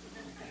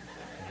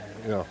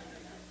 Yeah.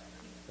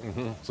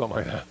 Something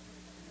like that.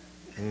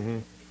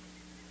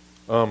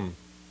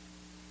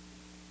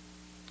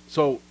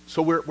 So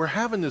we're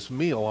having this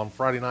meal on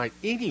Friday night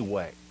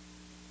anyway.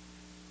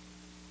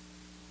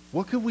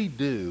 What could we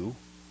do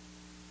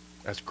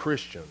as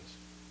Christians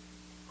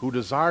who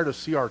desire to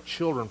see our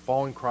children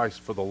following Christ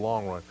for the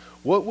long run?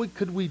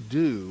 Could we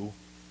do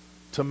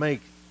to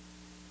make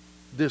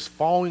this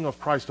following of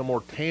Christ a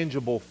more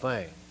tangible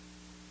thing?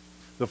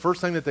 The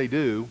first thing that they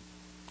do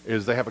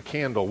is they have a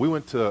candle. We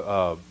went to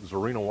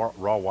Zarina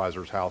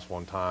Rawweiser's house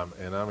one time,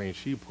 and I mean,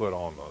 she put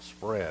on a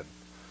spread.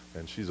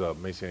 And she's a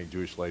Messianic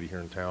Jewish lady here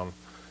in town.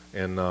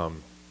 And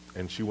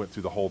she went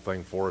through the whole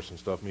thing for us and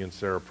stuff, me and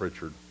Sarah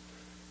Pritchard.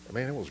 I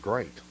mean, it was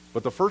great.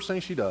 But the first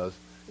thing she does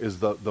is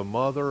the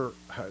mother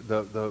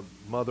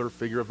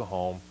figure of the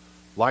home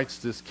lights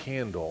this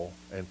candle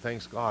and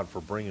thanks God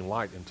for bringing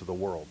light into the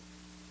world.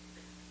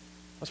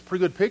 That's a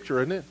pretty good picture,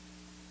 isn't it?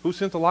 Who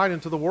sent the light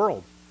into the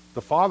world?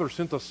 The Father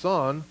sent the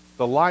Son,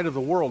 the light of the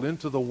world,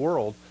 into the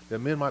world that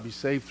men might be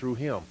saved through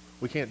him.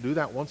 We can't do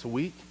that once a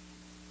week.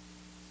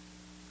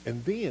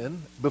 And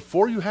then,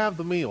 before you have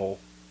the meal,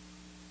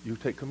 you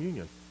take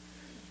communion.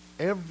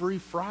 Every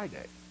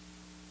Friday.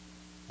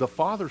 The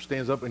Father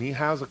stands up and he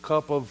has a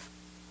cup of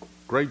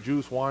grape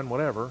juice, wine,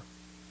 whatever,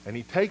 and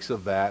he takes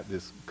of that,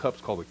 this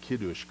cup's called a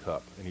Kiddush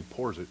cup, and he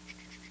pours it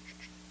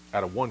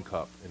out of one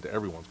cup into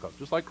everyone's cup,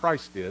 just like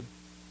Christ did.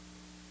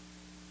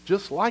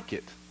 Just like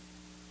it.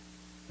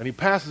 And he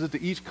passes it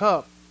to each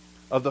cup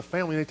of the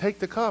family. They take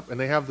the cup and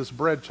they have this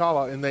bread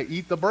challah and they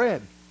eat the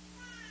bread.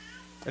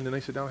 And then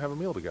they sit down and have a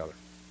meal together.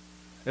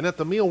 And at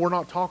the meal, we're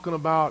not talking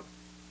about,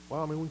 we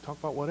can talk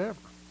about whatever.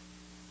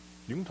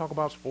 You can talk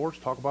about sports,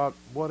 talk about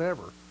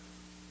whatever.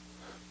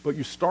 But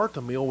you start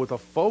the meal with a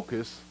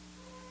focus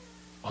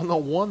on the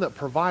one that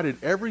provided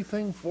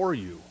everything for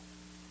you.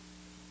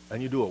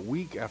 And you do it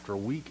week after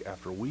week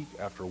after week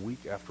after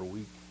week after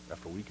week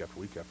after week after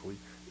week after week.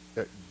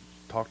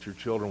 Talk to your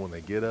children when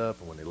they get up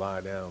and when they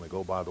lie down and they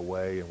go by the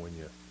way and when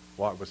you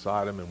walk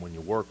beside them and when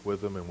you work with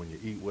them and when you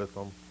eat with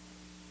them.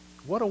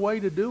 What a way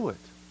to do it.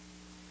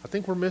 I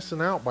think we're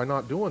missing out by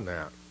not doing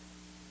that.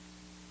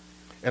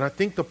 And I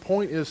think the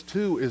point is,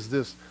 too, is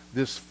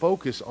this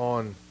focus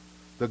on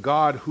the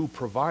God who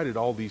provided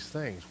all these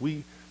things.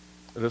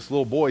 This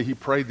little boy, he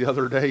prayed the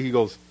other day, he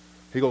goes,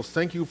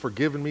 thank you for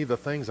giving me the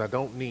things I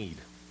don't need.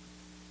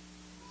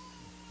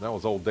 That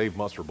was old Dave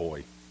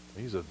Musterboy.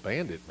 He's a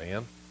bandit,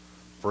 man.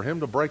 For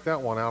him to break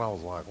that one out, I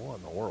was like, what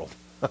in the world?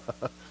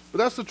 But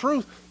that's the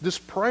truth. This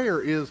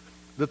prayer is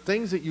the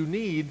things that you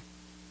need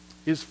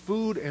is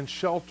food and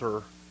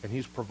shelter, and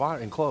he's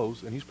provided, and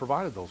clothes, and he's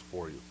provided those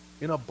for you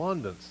in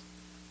abundance.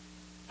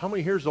 How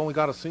many here's only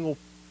got a single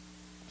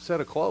set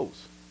of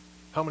clothes?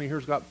 How many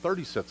here's got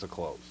 30 sets of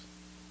clothes?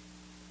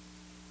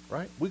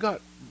 right? We got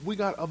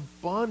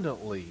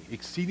abundantly,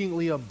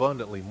 exceedingly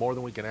abundantly, more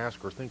than we can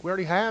ask or think. We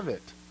already have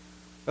it.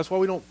 That's why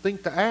we don't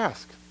think to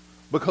ask,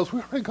 because we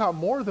already got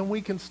more than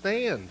we can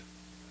stand.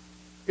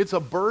 It's a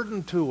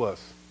burden to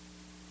us.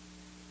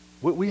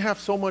 We have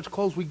so much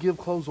clothes, we give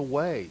clothes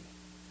away.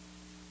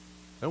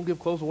 They don't give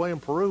clothes away in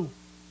Peru.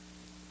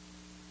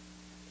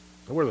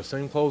 They wear the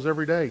same clothes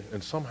every day,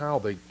 and somehow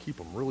they keep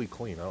them really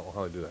clean. I don't know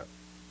how they do that.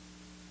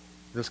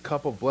 This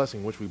cup of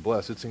blessing which we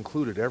bless, it's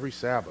included every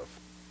Sabbath.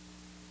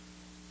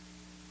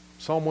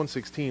 Psalm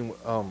 116,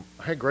 I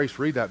had Grace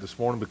read that this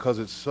morning because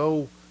it's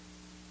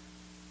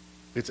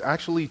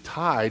actually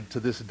tied to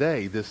this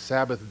day, this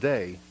Sabbath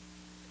day,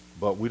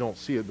 but we don't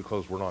see it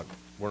because we're not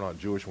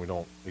Jewish and we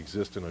don't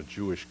exist in a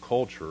Jewish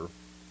culture.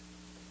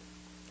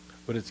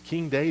 But it's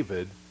King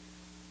David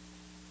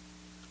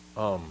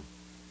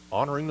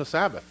honoring the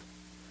Sabbath.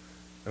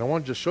 And I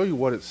want to just show you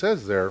what it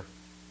says there.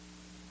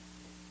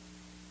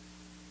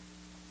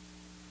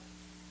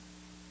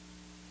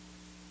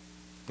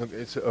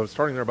 It's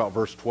starting there about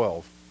verse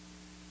 12.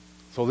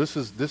 So this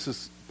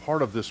is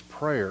part of this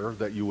prayer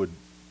that you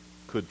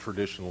could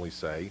traditionally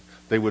say.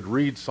 They would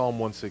read Psalm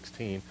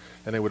 116,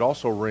 and they would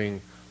also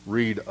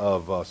read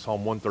of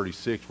Psalm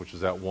 136, which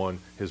is that one,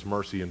 His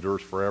mercy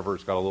endures forever.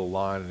 It's got a little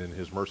line, and then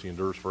His mercy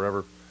endures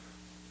forever.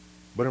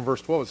 But in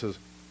verse 12 it says,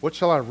 what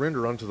shall I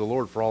render unto the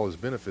Lord for all His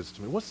benefits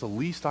to me? What's the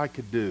least I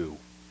could do?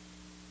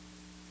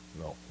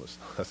 No,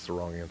 that's the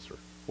wrong answer.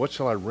 What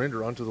shall I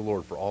render unto the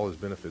Lord for all His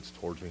benefits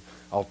towards me?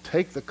 I'll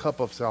take the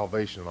cup of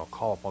salvation and I'll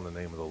call upon the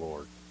name of the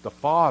Lord. The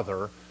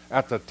Father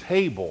at the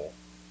table,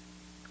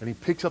 and He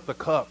picks up the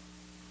cup.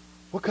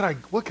 What could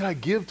I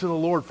give to the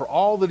Lord for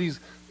all that He's...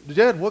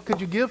 Jed, what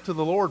could you give to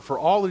the Lord for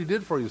all that He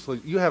did for you? So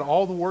you had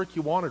all the work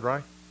you wanted,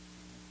 right?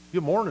 You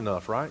have more than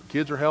enough, right?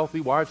 Kids are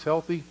healthy, wife's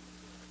healthy,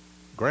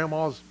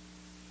 grandma's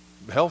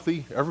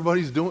healthy,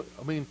 everybody's doing...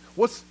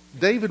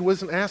 David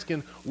wasn't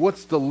asking,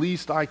 what's the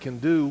least I can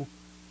do?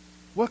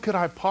 What could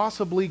I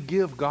possibly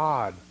give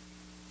God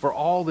for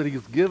all that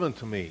He's given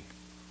to me?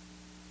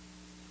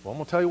 Well, I'm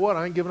going to tell you what,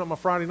 I ain't giving up my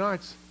Friday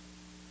nights.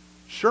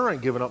 Sure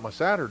ain't giving up my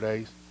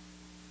Saturdays.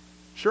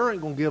 Sure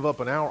ain't going to give up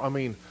an hour.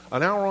 An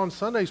hour on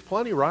Sunday's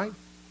plenty, right?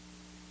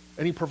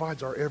 And He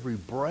provides our every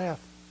breath,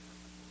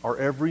 our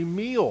every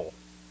meal.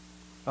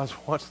 I was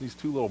watching these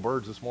two little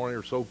birds this morning.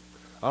 I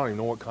don't even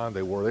know what kind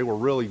they were. They were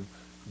really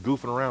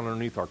goofing around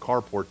underneath our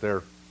carport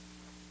there,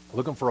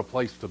 looking for a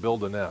place to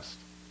build a nest.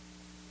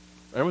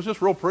 And it was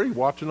just real pretty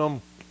watching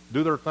them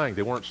do their thing.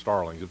 They weren't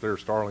starlings. If they were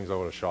starlings, I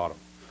would have shot them.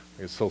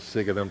 I was so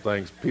sick of them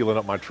things peeling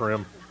up my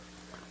trim.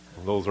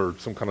 Those are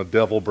some kind of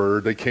devil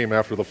bird. They came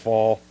after the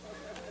fall.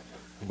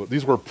 But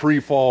these were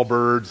pre-fall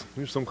birds.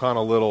 These are some kind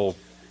of little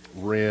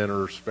wren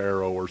or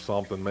sparrow or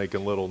something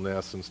making little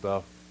nests and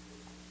stuff.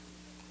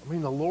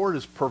 The Lord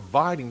is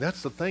providing.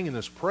 That's the thing in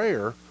this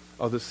prayer,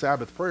 of this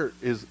Sabbath prayer,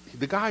 is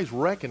the guy's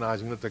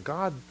recognizing that the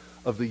God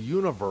of the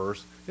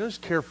universe, He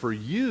doesn't care for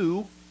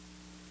you.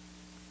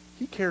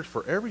 He cares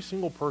for every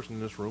single person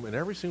in this room and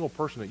every single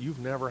person that you've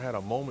never had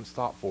a moment's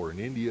thought for in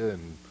India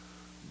and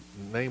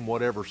name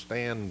whatever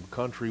stand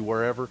country,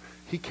 wherever.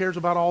 He cares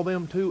about all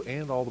them too,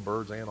 and all the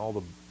birds and all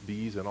the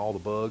bees and all the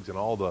bugs and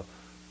all the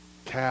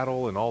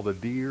cattle and all the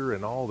deer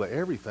and all the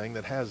everything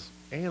that has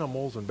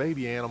animals and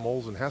baby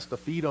animals and has to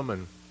feed them.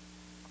 And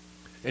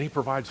He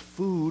provides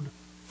food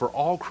for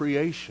all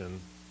creation.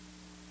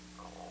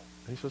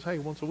 And He says, hey,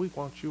 once a week,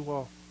 why don't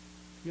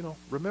you,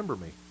 remember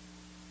me?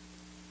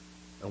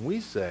 And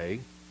we say,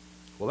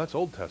 well, that's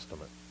Old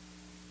Testament.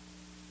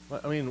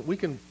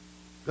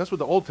 That's what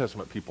the Old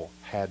Testament people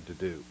had to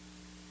do.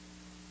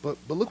 But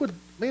look what,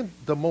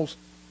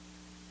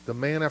 the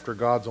man after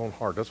God's own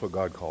heart, that's what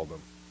God called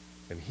him.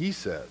 And he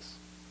says,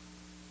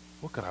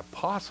 what could I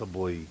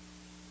possibly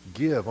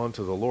give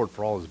unto the Lord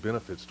for all His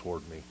benefits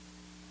toward me?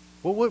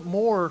 Well, what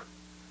more,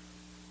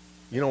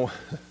 when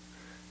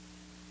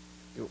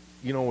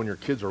your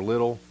kids are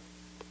little,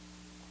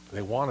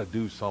 they want to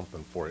do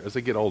something for you. As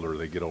they get older,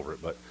 they get over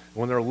it. But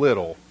when they're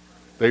little,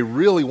 they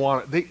really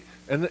want it.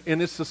 And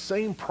it's the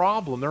same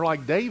problem. They're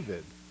like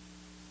David.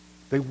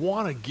 They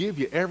want to give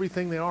you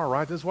everything they are,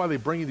 right? That's why they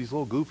bring you these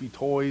little goofy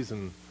toys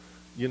and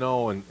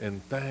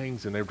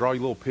things, and they draw you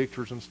little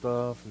pictures and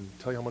stuff and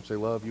tell you how much they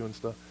love you and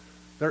stuff.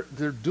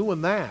 They're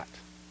doing that.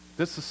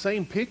 That's the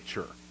same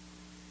picture.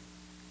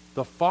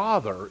 The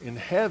Father in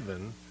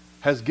heaven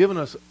has given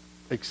us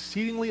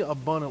exceedingly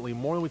abundantly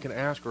more than we can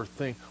ask or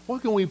think.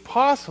 What can we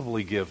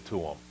possibly give to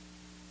Him?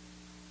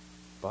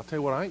 But I'll tell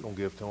you what I ain't going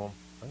to give to Him.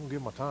 I ain't going to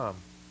give my time.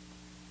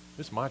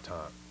 It's my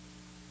time.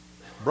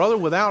 Brother,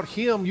 without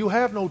Him, you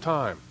have no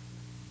time.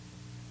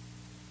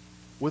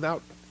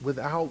 Without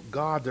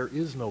God, there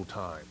is no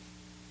time.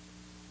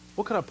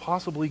 What could I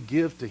possibly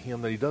give to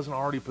Him that He doesn't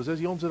already possess?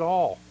 He owns it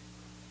all.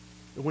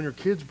 And when your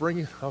kids bring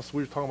you,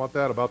 we were talking about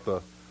that,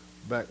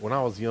 back when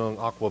I was young,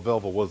 Aqua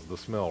Velva was the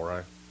smell,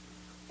 right?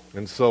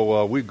 And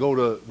so we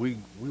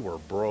were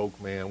broke,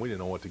 man. We didn't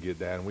know what to get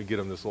Dad. And we get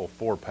him this little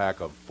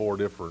 4-pack of 4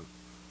 different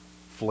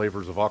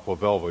flavors of Aqua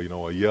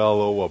Velva, a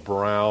yellow, a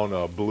brown,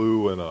 a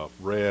blue, and a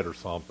red or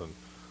something.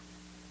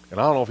 And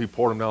I don't know if he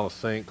poured them down the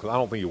sink, because I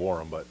don't think he wore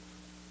them, but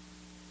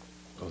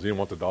because he didn't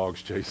want the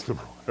dogs chasing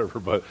them or whatever.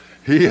 But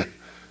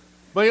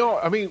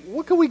I mean,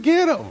 what could we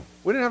get him?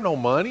 We didn't have no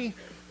money.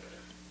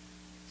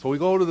 So we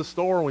go to the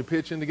store and we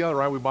pitch in together,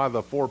 right? We buy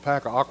the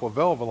 4-pack of Aqua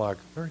Velva, like,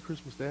 Merry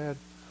Christmas, Dad.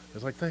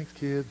 It's like, thanks,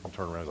 kid. I'll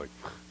turn around,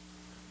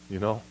 he's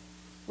like,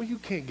 well, you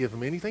can't give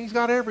him anything. He's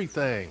got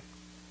everything.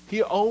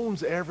 He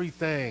owns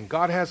everything.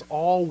 God has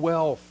all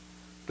wealth.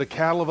 The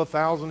cattle of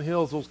 1,000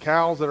 hills, those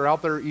cows that are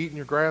out there eating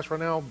your grass right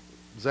now,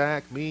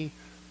 Zach, me,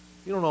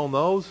 you don't own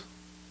those.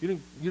 You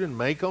didn't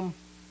make them.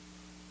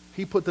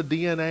 He put the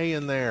DNA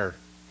in there.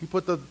 He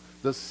put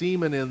the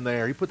semen in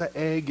there. He put the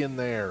egg in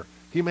there.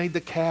 He made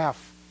the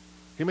calf.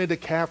 He made the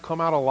calf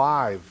come out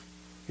alive.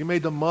 He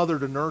made the mother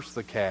to nurse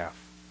the calf.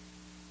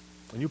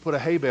 And you put a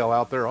hay bale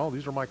out there. Oh,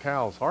 these are my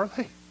cows. Are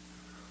they?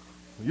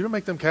 You didn't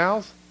make them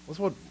cows. That's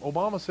what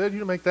Obama said. You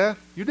didn't make that.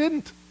 You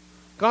didn't.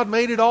 God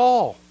made it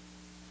all.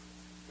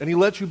 And he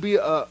lets you be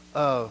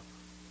a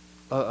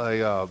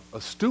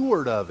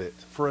steward of it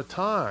for a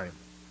time.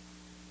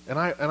 And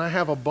I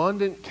have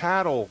abundant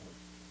cattle.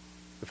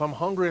 If I'm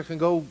hungry, I can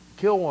go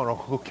kill one.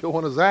 I'll go kill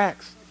one of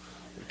Zach's.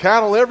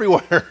 Cattle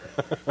everywhere.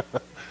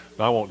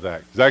 No, I won't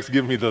Zach. Zach's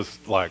giving me this,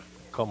 like,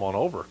 come on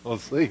over.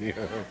 Let's see.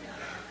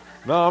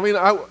 No, I mean,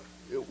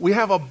 we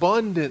have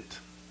abundant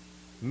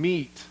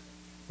meat.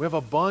 We have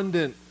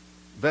abundant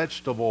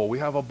vegetable. We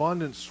have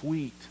abundant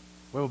sweet.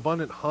 We have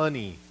abundant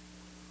honey.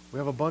 We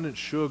have abundant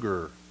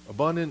sugar.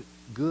 Abundant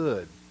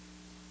good.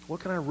 What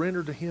can I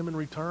render to him in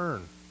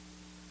return?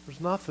 There's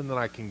nothing that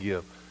I can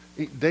give.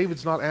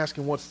 David's not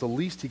asking what's the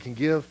least he can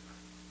give.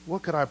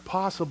 What could I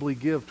possibly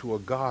give to a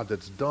God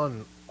that's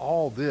done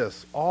all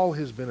this, all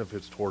his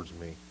benefits towards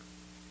me?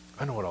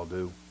 I know what I'll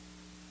do.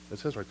 It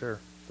says right there,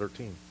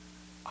 13.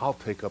 I'll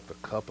take up the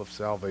cup of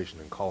salvation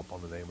and call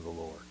upon the name of the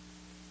Lord.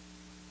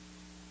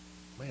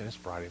 Man, it's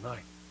Friday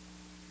night.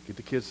 Get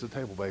the kids to the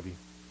table, baby.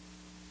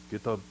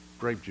 Get the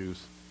grape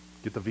juice.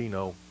 Get the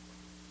vino.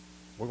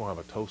 We're going to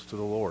have a toast to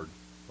the Lord.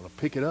 I'm going to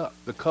pick it up.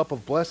 The cup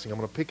of blessing, I'm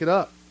going to pick it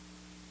up.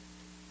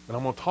 And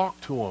I'm going to talk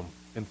to him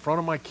in front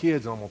of my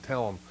kids, and I'm going to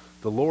tell them,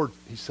 the Lord,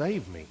 he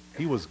saved me.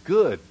 He was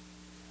good,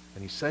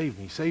 and he saved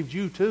me. He saved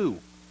you too.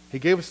 He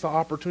gave us the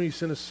opportunity to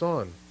send his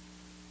son.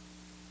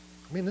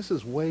 I mean, this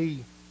is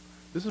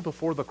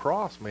before the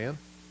cross, man.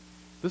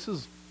 This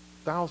is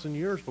 1,000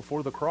 years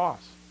before the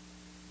cross.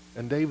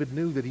 And David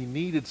knew that he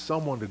needed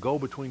someone to go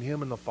between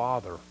him and the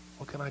Father.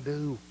 What can I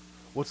do?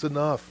 What's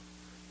enough?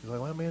 He's like,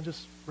 well, man,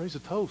 just raise a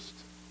toast.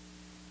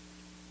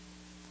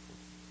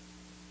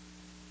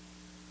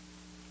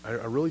 I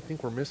really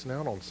think we're missing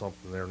out on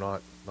something there,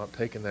 not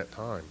taking that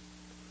time.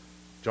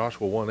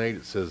 Joshua 1:8,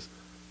 it says,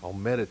 I'll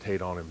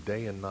meditate on him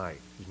day and night.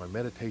 He's my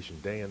meditation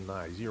day and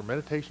night. Is your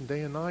meditation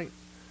day and night?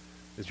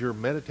 Is your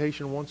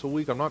meditation once a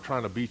week? I'm not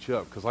trying to beat you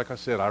up, because like I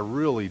said, I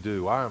really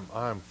do.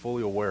 I'm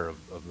fully aware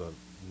of the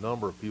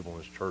number of people in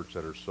this church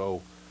that are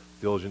so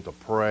diligent to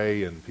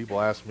pray, and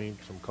people ask me,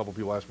 a couple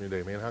people ask me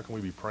today, man, how can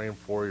we be praying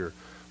for you? Or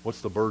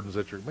what's the burdens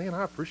that you're, man,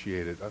 I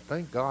appreciate it. I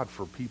thank God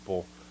for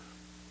people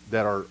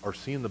that are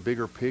seeing the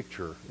bigger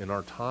picture in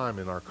our time,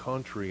 in our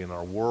country, in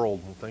our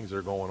world, and things that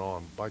are going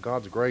on. By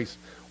God's grace,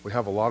 we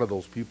have a lot of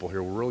those people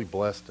here. We're really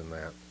blessed in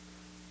that.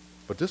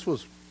 But this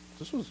was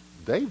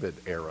David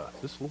era.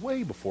 This was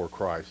way before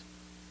Christ.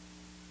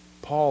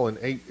 Paul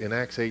in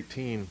Acts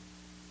 18,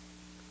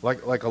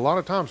 like a lot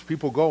of times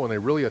people go and they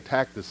really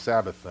attack this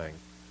Sabbath thing.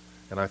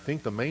 And I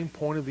think the main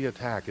point of the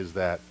attack is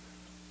that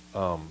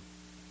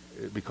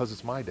because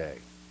it's my day.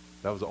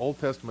 That was an Old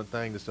Testament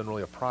thing. This doesn't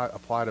really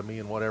apply to me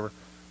and whatever.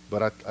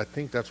 But I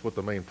think that's what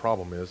the main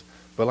problem is.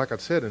 But like I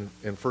said in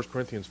 1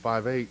 Corinthians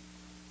 5:8,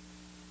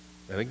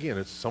 and again,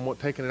 it's somewhat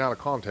taking it out of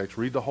context.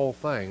 Read the whole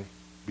thing.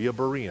 Be a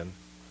Berean.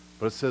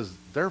 But it says,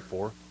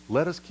 therefore,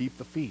 let us keep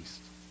the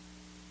feast.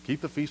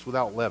 Keep the feast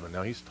without leaven.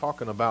 Now, he's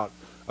talking about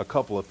a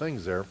couple of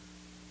things there.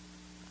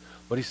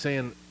 But he's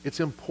saying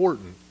it's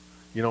important,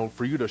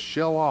 for you to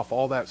shell off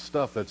all that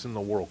stuff that's in the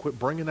world. Quit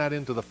bringing that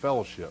into the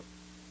fellowship.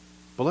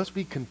 But let's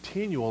be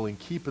continual in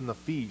keeping the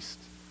feast.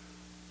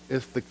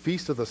 If the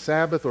feast of the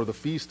Sabbath or the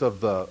feast of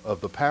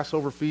the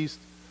Passover feast.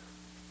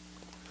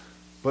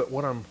 But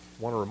what I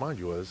want to remind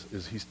you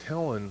is he's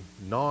telling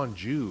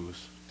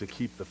non-Jews to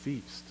keep the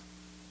feast.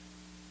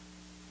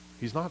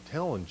 He's not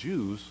telling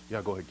Jews,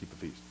 yeah, go ahead, keep the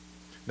feast.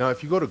 Now,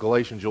 if you go to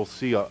Galatians, you'll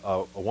see a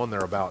one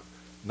there about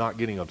not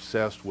getting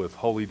obsessed with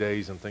holy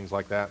days and things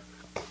like that.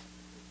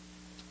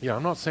 Yeah,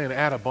 I'm not saying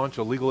add a bunch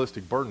of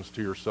legalistic burdens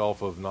to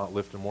yourself of not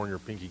lifting more than your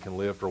pinky can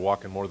lift or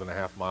walking more than a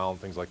half mile and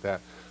things like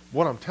that.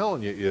 What I'm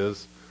telling you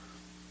is,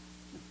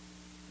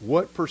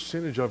 what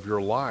percentage of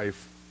your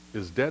life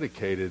is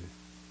dedicated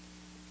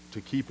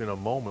to keeping a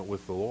moment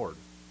with the Lord?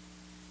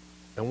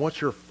 And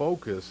what's your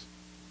focus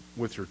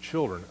with your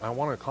children? I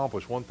want to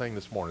accomplish one thing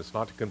this morning. It's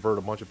not to convert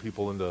a bunch of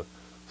people into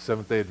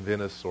Seventh-day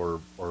Adventists or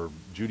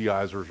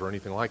Judaizers or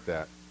anything like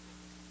that.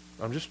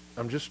 I'm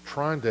just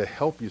trying to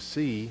help you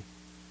see,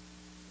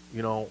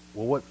 well,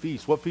 what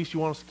feast? What feast you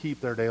want us to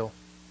keep there, Dale?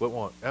 What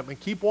one? I mean,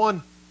 keep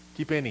one.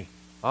 Keep any.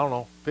 I don't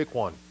know. Pick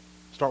one.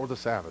 Start with the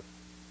Sabbath.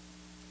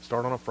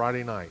 Start on a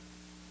Friday night.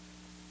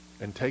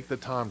 And take the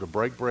time to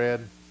break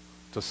bread,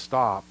 to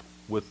stop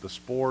with the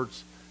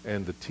sports,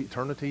 and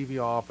turn the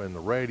TV off, and the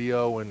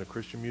radio, and the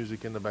Christian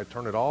music in the back.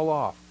 Turn it all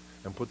off,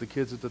 and put the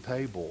kids at the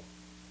table.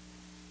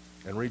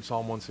 And read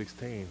Psalm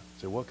 116.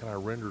 Say, what can I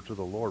render to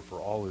the Lord for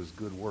all his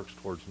good works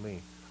towards me?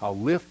 I'll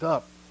lift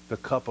up the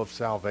cup of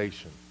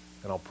salvation,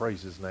 and I'll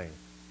praise his name.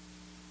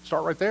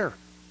 Start right there.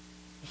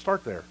 Just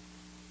start there.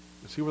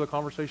 And see where the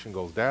conversation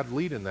goes. Dad,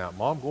 lead in that.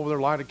 Mom, go over there,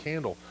 light a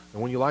candle.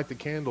 And when you light the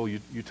candle, you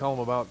tell them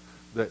about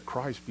that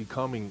Christ be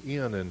coming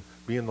in and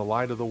being the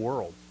light of the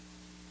world.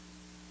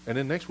 And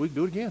then next week,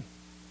 do it again.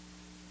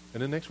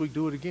 And then next week,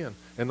 do it again.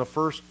 And the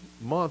first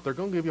month, they're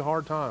going to give you a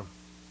hard time.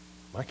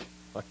 My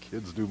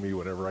kids do me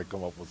whenever I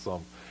come up with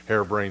some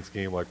harebrained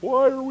scheme like,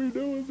 why are we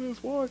doing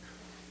this? Why?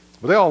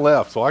 But they all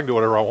left, so I can do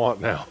whatever I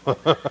want now.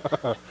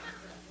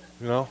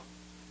 You know?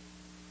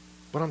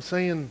 But I'm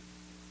saying,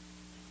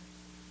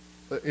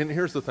 and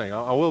here's the thing.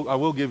 I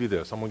will give you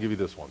this. I'm going to give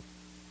you this one.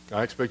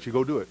 I expect you to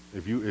go do it.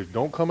 If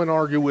don't come and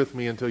argue with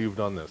me until you've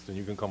done this, then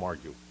you can come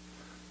argue.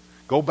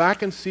 Go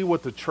back and see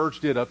what the church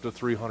did up to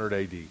 300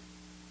 A.D.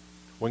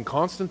 When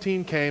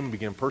Constantine came and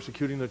began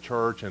persecuting the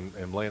church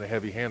and laying a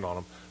heavy hand on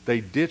them,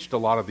 they ditched a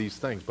lot of these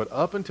things. But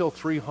up until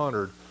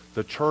 300,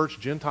 the church,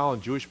 Gentile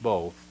and Jewish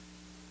both,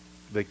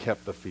 they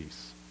kept the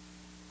feasts.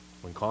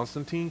 When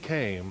Constantine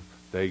came,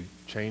 they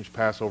changed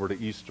Passover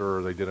to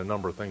Easter. They did a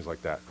number of things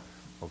like that.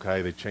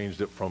 Okay, they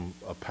changed it from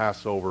a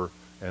Passover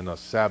and a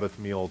Sabbath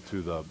meal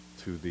to the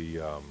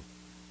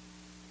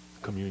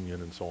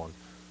communion and so on.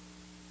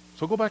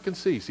 So go back and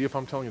see if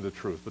I'm telling you the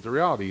truth. But the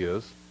reality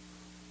is,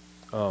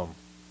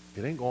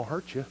 it ain't going to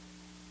hurt you.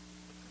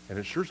 And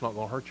it sure's not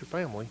going to hurt your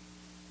family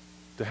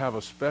to have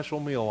a special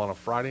meal on a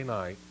Friday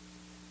night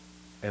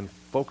and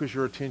focus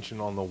your attention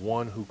on the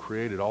one who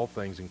created all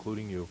things,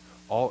 including you,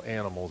 all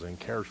animals, and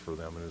cares for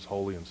them in his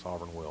holy and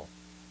sovereign will.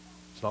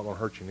 It's not going to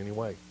hurt you in any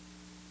way.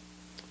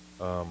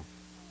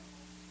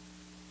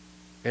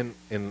 And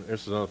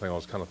this is another thing I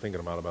was kind of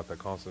thinking about that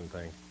constant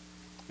thing.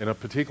 And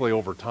particularly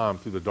over time,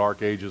 through the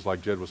dark ages,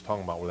 like Jed was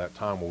talking about, where that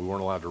time where we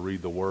weren't allowed to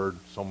read the Word,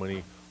 so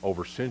many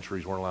over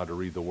centuries weren't allowed to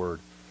read the Word.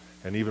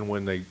 And even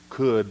when they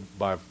could,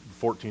 by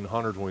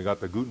 1400s, when we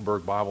got the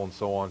Gutenberg Bible and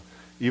so on,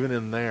 even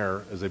in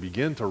there, as they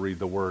begin to read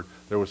the Word,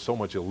 there was so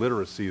much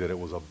illiteracy that it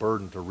was a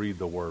burden to read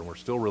the Word. And we're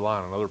still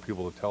relying on other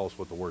people to tell us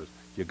what the Word is.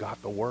 You got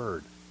the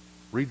Word.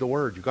 Read the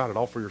Word. You got it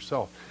all for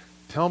yourself.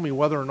 Tell me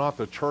whether or not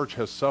the church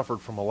has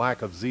suffered from a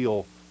lack of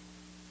zeal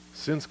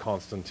since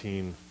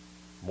Constantine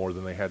more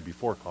than they had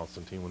before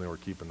Constantine when they were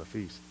keeping the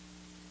feast.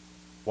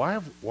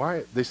 Why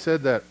they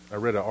said that, I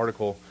read an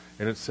article,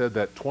 and it said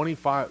that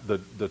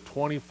the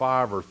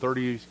 25 or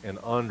 30 and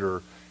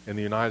under in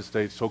the United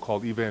States,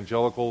 so-called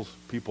evangelicals,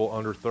 people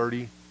under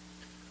 30,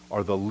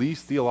 are the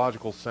least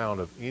theological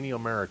sound of any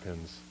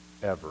Americans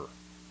ever.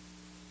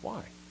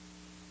 Why?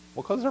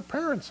 Well, because their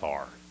parents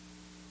are.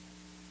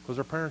 Because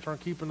their parents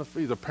aren't keeping the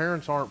feast. The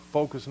parents aren't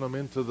focusing them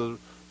into the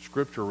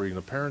scripture reading.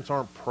 The parents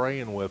aren't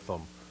praying with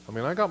them. I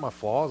mean, I got my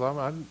flaws. I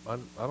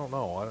don't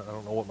know. I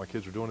don't know what my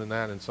kids are doing in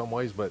that in some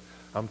ways, but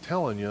I'm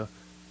telling you,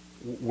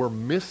 we're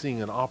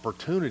missing an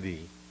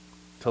opportunity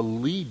to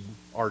lead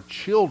our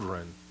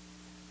children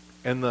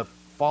and the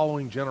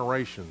following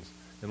generations.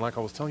 And like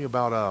I was telling you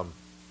about,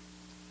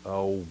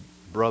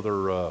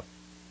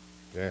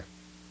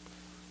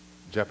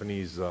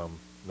 Japanese, he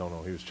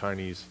was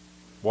Chinese,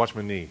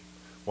 Watchman Nee.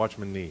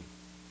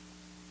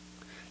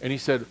 And he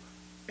said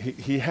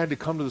he had to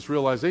come to this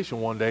realization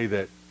one day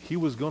that he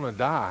was going to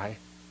die,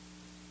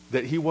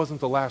 that he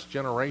wasn't the last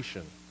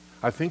generation.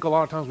 I think a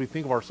lot of times we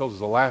think of ourselves as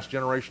the last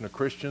generation of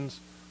Christians,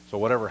 so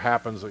whatever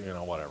happens,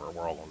 whatever,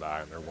 we're all going to die,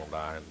 and they're going to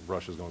die, and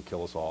Russia's going to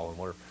kill us all, and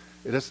whatever.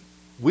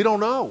 We don't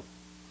know.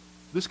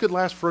 This could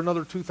last for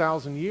another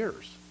 2,000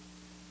 years.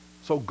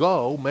 So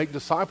go, make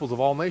disciples of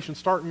all nations,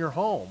 start in your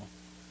home,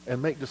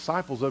 and make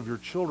disciples of your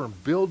children,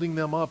 building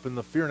them up in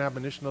the fear and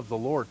admonition of the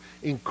Lord,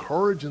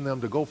 encouraging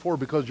them to go forward,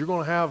 because you're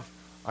going to have,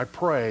 I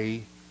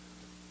pray,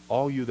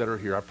 all you that are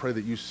here, I pray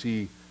that you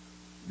see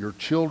your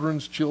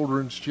children's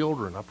children's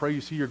children. I pray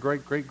you see your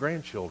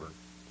great-great-grandchildren.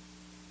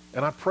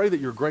 And I pray that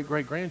your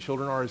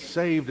great-great-grandchildren are as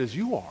saved as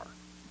you are,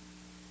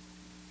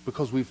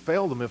 because we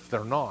fail them if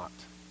they're not,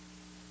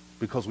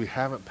 because we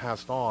haven't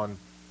passed on.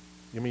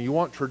 I mean, you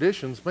want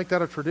traditions, make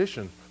that a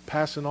tradition,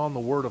 passing on the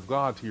Word of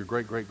God to your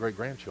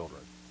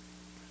great-great-great-grandchildren.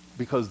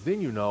 Because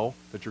then you know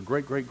that your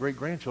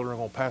great-great-great-grandchildren are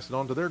going to pass it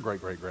on to their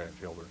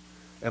great-great-grandchildren.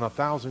 And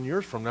 1,000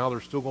 years from now,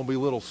 there's still going to be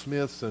little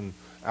Smiths and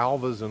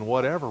Alvas and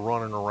whatever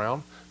running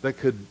around that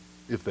could,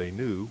 if they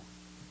knew,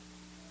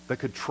 that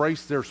could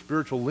trace their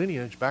spiritual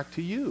lineage back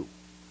to you.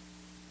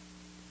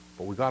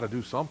 But we got to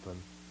do something.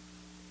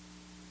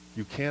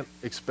 You can't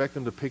expect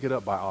them to pick it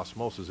up by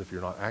osmosis. If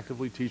you're not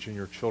actively teaching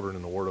your children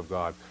in the Word of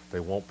God, they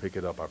won't pick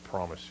it up, I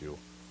promise you.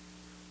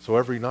 So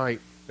every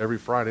night, every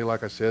Friday,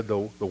 like I said, the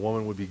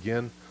woman would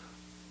begin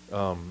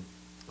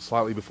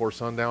slightly before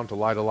sundown to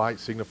light a light,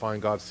 signifying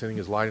God sending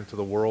his light into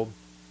the world.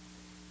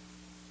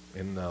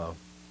 And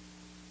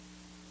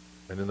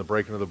in the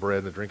breaking of the bread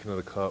and the drinking of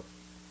the cup,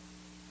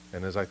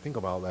 And as I think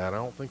about that, I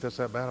don't think that's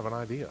that bad of an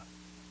idea.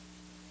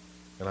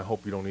 And I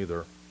hope you don't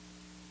either.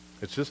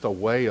 It's just a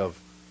way of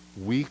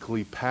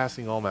weekly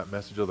passing on that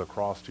message of the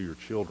cross to your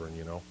children,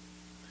 you know.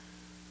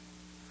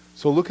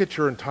 So look at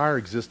your entire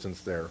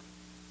existence there.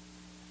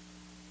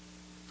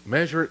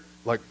 Measure it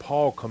like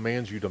Paul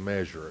commands you to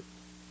measure it.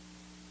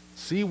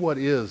 See what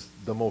is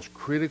the most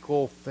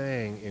critical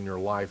thing in your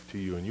life to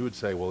you. And you would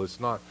say, well,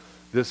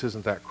 this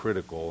isn't that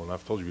critical. And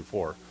I've told you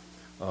before,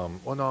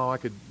 well, no, I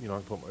could,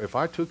 if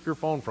I took your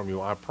phone from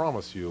you, I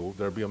promise you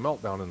there'd be a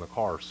meltdown in the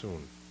car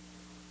soon.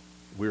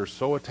 We are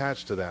so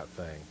attached to that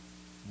thing.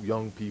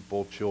 Young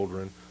people,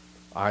 children,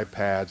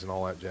 iPads and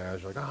all that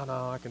jazz. You're like, oh,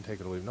 no, I can take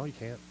it or leave it. No, you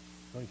can't.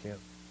 No, you can't.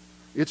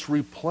 It's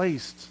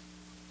replaced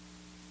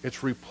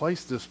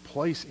this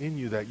place in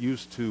you that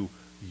used to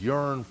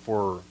yearn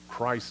for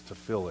Christ to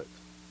fill it.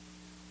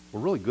 We're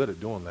really good at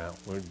doing that.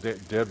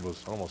 Dad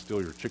was, I almost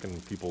steal your chicken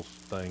people's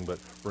thing, but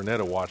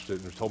Renetta watched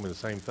it and told me the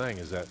same thing,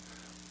 is that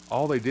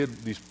all they did,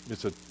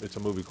 it's a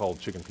movie called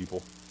Chicken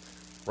People,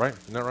 right?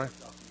 Isn't that right?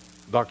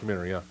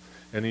 Documentary, yeah.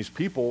 And these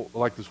people,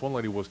 like this one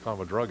lady was kind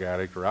of a drug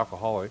addict or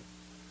alcoholic,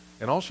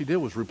 and all she did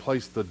was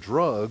replace the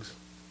drugs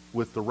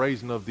with the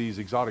raising of these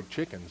exotic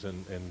chickens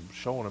and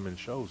showing them in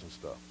shows and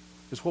stuff.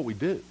 It's what we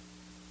do.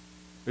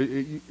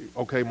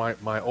 Okay,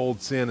 my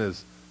old sin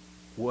is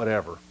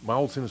whatever. My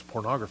old sin is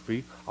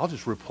pornography. I'll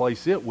just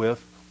replace it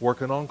with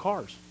working on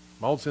cars.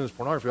 My old sin is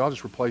pornography. I'll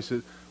just replace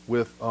it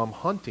with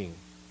hunting,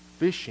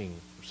 fishing,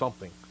 or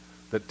something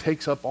that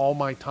takes up all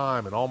my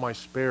time and all my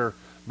spare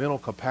mental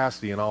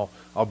capacity, and I'll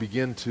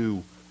begin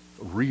to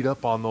read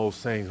up on those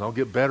things, and I'll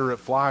get better at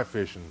fly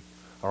fishing,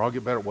 or I'll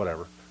get better at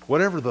whatever.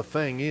 Whatever the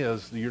thing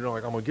is,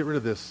 like, I'm going to get rid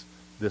of this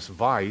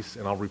vice,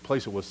 and I'll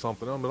replace it with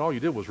something else. But all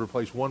you did was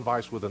replace one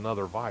vice with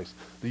another vice.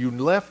 You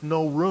left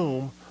no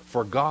room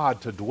for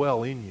God to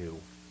dwell in you.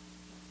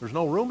 There's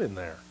no room in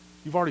there.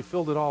 You've already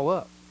filled it all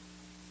up.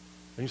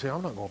 And you say,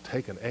 I'm not going to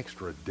take an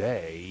extra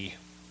day,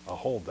 a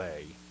whole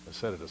day, and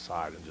set it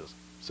aside and just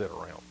sit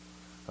around.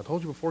 I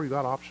told you before, you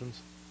got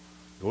options.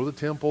 Go to the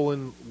temple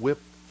and whip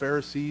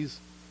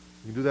Pharisees.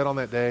 You can do that on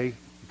that day.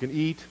 You can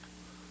eat.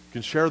 You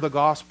can share the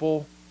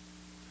gospel.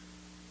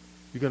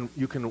 You can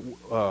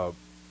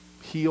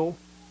heal.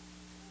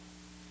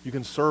 You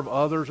can serve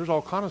others. There's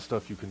all kind of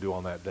stuff you can do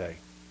on that day.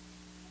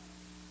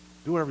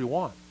 Do whatever you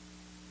want.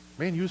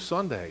 Man, use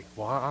Sunday.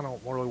 Well, I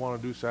don't really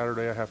want to do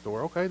Saturday. I have to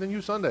work. Okay, then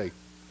use Sunday.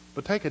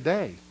 But take a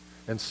day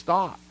and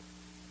stop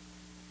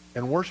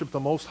and worship the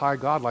Most High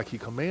God like He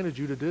commanded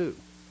you to do.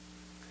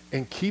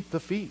 And keep the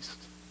feast.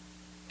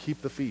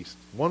 Keep the feast.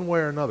 One way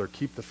or another,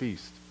 keep the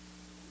feast.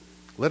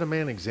 Let a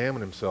man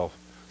examine himself.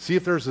 See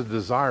if there's a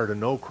desire to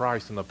know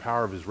Christ and the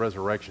power of His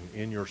resurrection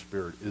in your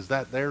spirit. Is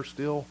that there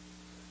still?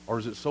 Or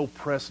is it so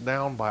pressed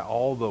down by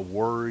all the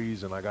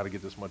worries, and I got to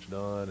get this much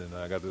done, and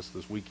I got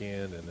this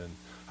weekend, and then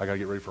I got to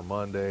get ready for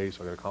Monday,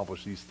 so I got to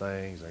accomplish these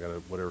things, I got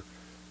to whatever.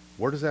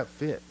 Where does that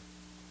fit?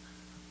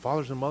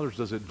 Fathers and mothers,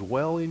 does it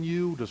dwell in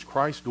you? Does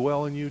Christ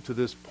dwell in you to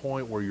this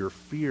point where your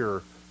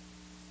fear,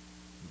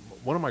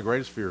 one of my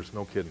greatest fears,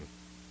 no kidding,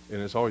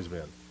 and it's always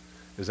been,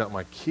 is that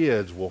my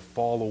kids will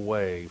fall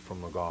away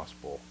from the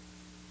gospel,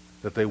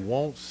 that they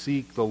won't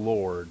seek the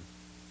Lord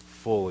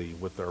fully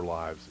with their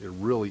lives. It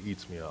really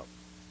eats me up.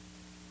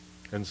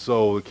 And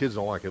so the kids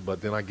don't like it,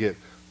 but then I get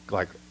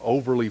like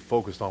overly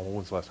focused on, well,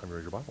 when's the last time you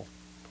read your Bible?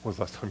 When's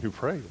the last time you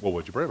prayed? Well,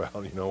 what'd you pray about?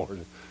 And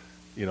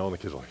the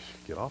kids are like,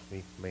 get off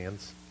me,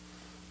 mans.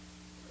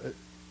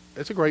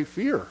 It's a great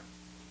fear.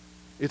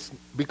 It's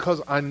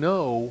because I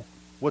know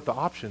what the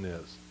option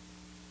is.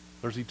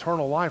 There's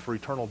eternal life or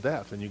eternal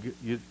death, and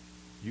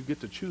you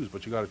get to choose,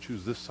 but you got to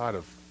choose this side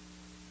of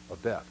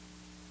death.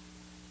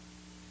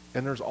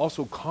 And there's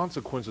also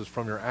consequences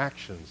from your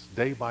actions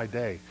day by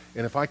day.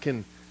 And if I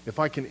can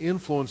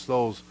influence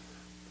those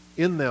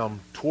in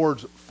them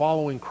towards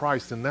following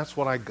Christ, then that's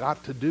what I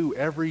got to do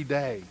every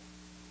day.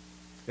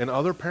 And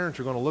other parents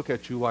are going to look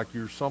at you like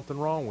you're something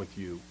wrong with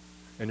you.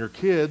 And your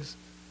kids,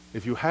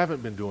 if you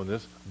haven't been doing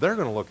this, they're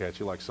going to look at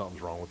you like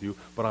something's wrong with you.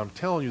 But I'm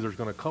telling you, there's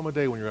going to come a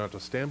day when you're going to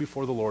have to stand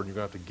before the Lord, and you're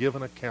going to have to give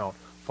an account,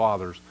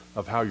 fathers,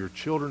 of how your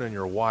children and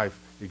your wife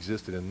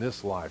existed in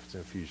this life. It's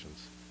in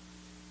Ephesians.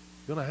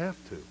 You're going to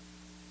have to.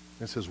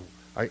 And it says,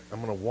 I'm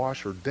going to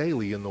wash her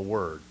daily in the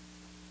Word.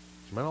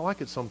 She might not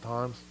like it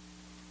sometimes.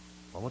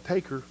 I'm going to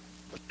take her.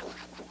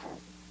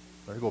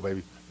 There you go,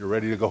 baby. You're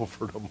ready to go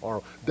for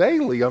tomorrow.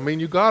 Daily. I mean,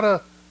 you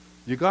gotta,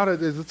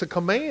 it's a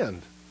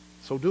command.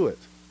 So do it.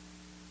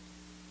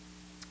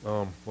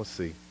 Let's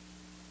see.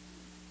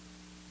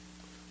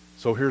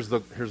 So here's the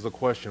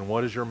question.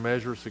 What is your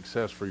measure of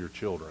success for your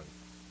children?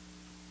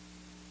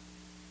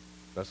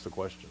 That's the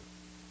question.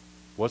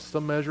 What's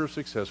the measure of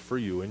success for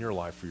you in your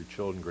life, for your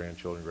children,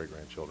 grandchildren,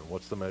 great-grandchildren?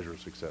 What's the measure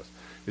of success?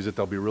 Is it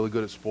they'll be really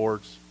good at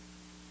sports?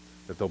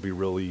 That they'll be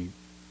really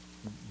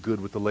good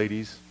with the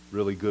ladies?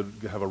 Really good,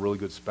 have a really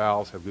good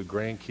spouse, have good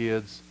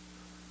grandkids?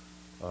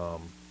 That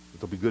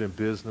they'll be good in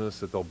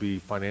business? That they'll be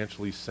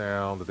financially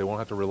sound? That they won't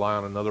have to rely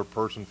on another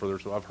person for their...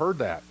 So I've heard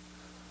that.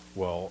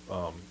 Well,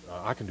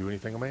 I can do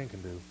anything a man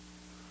can do.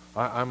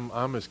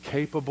 I'm as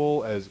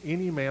capable as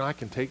any man. I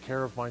can take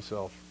care of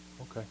myself.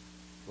 Okay.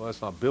 Well,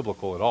 that's not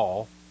biblical at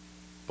all,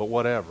 but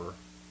whatever.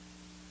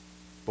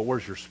 But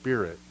where's your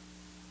spirit?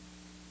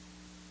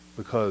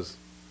 Because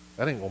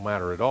that ain't going to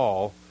matter at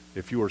all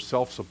if you are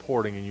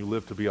self-supporting and you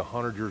live to be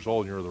 100 years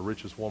old and you're the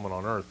richest woman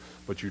on earth,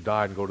 but you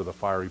died and go to the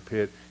fiery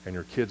pit, and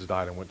your kids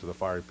died and went to the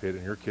fiery pit,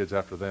 and your kids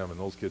after them, and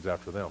those kids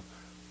after them.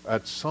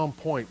 At some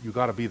point, you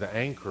got to be the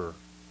anchor,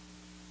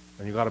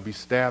 and you got to be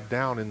stabbed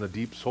down in the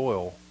deep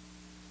soil,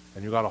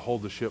 and you got to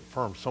hold the ship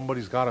firm.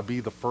 Somebody's got to be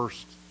the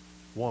first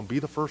one. Be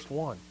the first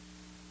one.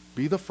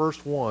 Be the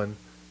first one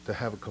to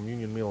have a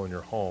communion meal in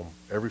your home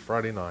every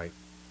Friday night.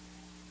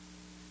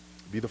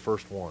 Be the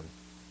first one.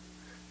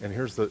 And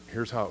here's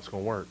how it's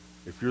going to work.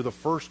 If you're the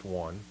first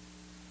one,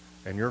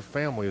 and your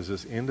family is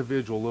this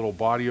individual little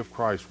body of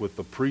Christ with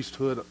the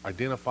priesthood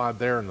identified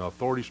there and the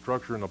authority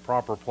structure in the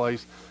proper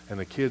place, and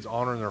the kids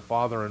honoring their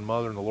father and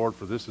mother and the Lord,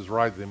 for this is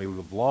right, they may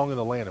live long in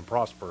the land and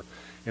prosper.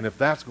 And if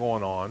that's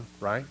going on,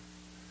 right,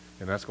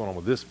 and that's going on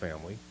with this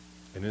family,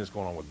 and then it's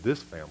going on with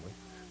this family,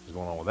 it's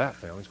going on with that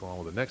family, it's going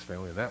on with the next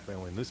family, and that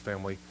family, and this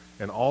family,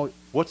 and all,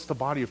 what's the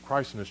body of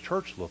Christ in this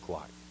church look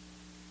like?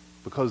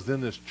 Because then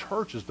this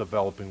church is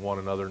developing one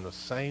another in the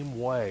same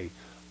way,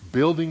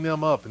 building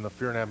them up in the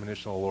fear and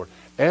admonition of the Lord,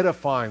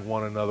 edifying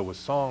one another with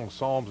songs,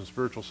 psalms, and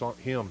spiritual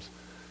hymns.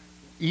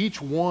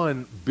 Each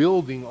one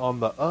building on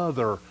the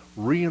other,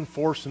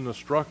 reinforcing the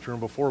structure, and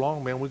before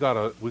long, man, we got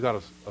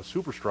a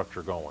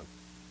superstructure going.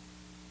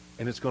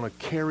 And it's going to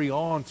carry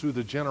on through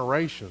the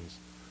generations.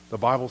 The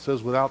Bible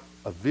says without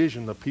a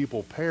vision, the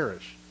people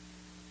perish.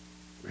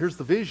 Here's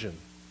the vision.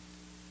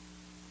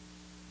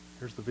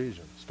 Here's the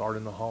vision. Start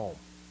in the home.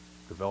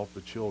 Develop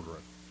the children.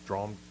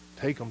 Draw them,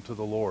 take them to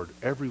the Lord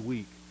every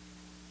week.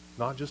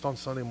 Not just on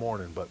Sunday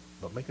morning, but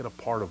make it a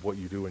part of what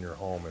you do in your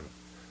home.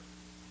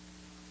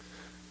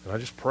 And I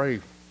just pray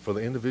for the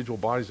individual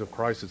bodies of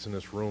Christ that's in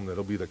this room, that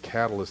it'll be the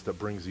catalyst that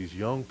brings these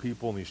young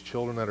people and these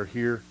children that are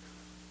here,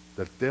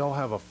 that they'll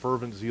have a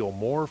fervent zeal,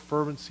 more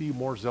fervency,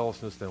 more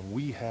zealousness than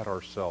we had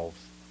ourselves,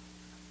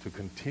 to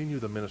continue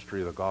the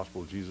ministry of the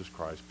gospel of Jesus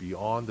Christ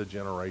beyond the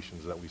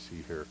generations that we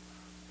see here.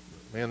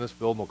 Man, this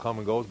building will come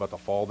and go. It's about to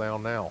fall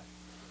down now.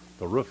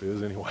 The roof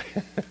is anyway.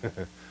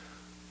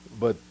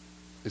 But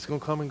it's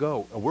going to come and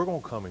go, and we're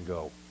going to come and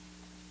go.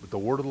 But the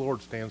word of the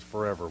Lord stands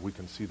forever. We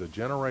can see the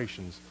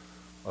generations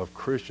of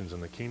Christians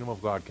in the kingdom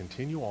of God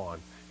continue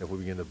on if we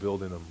begin to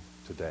build in them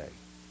today.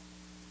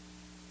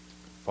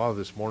 Father,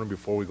 this morning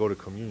before we go to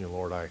communion,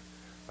 Lord,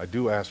 I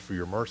do ask for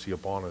your mercy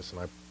upon us,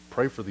 and I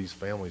pray for these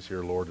families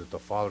here, Lord, that the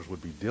fathers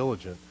would be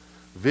diligent,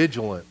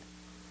 vigilant,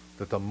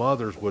 that the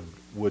mothers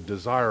would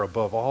desire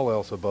above all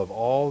else, above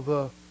all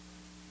the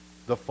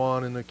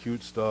fun and the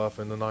cute stuff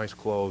and the nice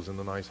clothes and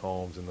the nice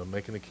homes and the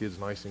making the kids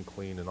nice and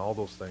clean and all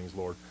those things,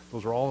 Lord.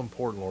 Those are all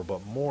important, Lord,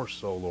 but more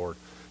so, Lord,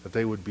 that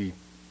they would be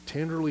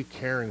tenderly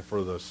caring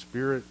for the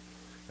spirit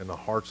and the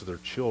hearts of their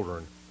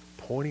children,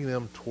 pointing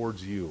them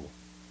towards you.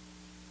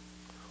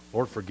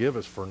 Lord, forgive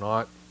us for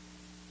not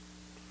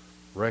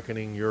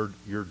reckoning your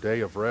day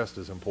of rest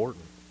as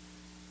important.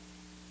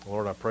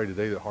 Lord, I pray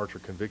today that hearts are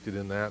convicted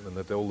in that, and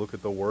that they'll look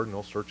at the Word and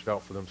they'll search it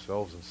out for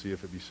themselves and see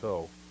if it be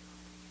so.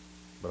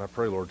 But I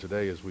pray, Lord,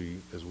 today as we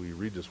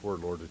read this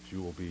Word, Lord, that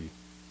you will be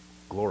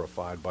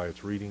glorified by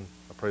its reading.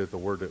 I pray that the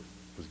Word that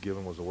was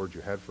given was the Word you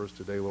had for us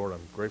today, Lord.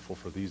 I'm grateful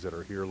for these that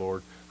are here,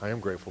 Lord. I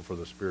am grateful for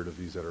the spirit of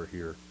these that are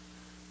here,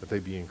 that they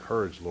be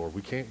encouraged, Lord.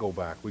 We can't go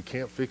back. We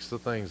can't fix the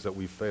things that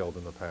we failed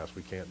in the past.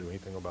 We can't do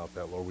anything about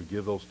that, Lord. We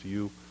give those to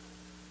you.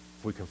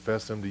 If we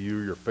confess them to you,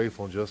 you're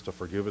faithful and just to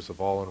forgive us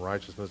of all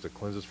unrighteousness, to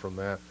cleanse us from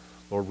that.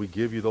 Lord, we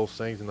give you those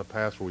things in the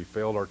past where we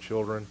failed our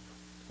children,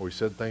 where we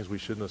said things we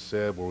shouldn't have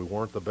said, where we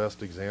weren't the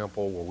best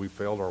example, where we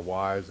failed our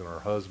wives and our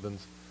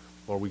husbands.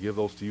 Lord, we give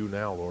those to you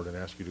now, Lord, and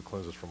ask you to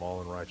cleanse us from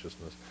all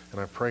unrighteousness. And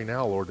I pray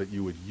now, Lord, that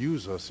you would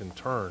use us in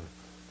turn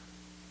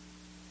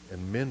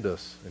and mend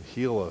us and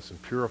heal us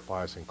and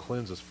purify us and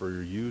cleanse us for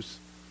your use,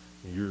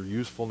 your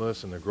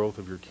usefulness, and the growth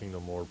of your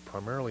kingdom, Lord,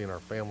 primarily in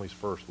our families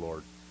first,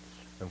 Lord,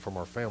 and from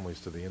our families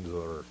to the ends of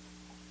the earth.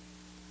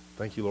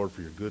 Thank you, Lord,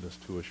 for your goodness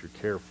to us, your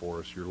care for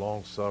us, your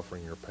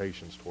long-suffering, your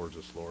patience towards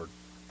us, Lord.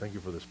 Thank you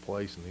for this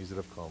place and these that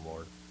have come,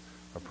 Lord.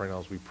 I pray now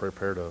as we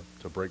prepare to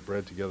break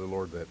bread together,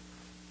 Lord, that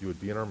you would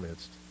be in our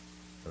midst,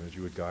 and as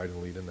you would guide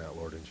and lead in that,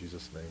 Lord, in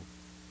Jesus' name.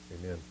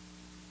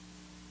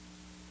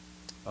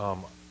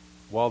 Amen.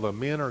 While the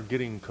men are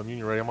getting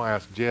communion ready, I'm going to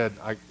ask Jed.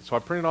 So I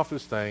printed off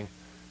this thing.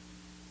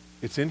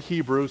 It's in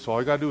Hebrew, so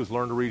all you got to do is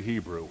learn to read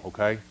Hebrew,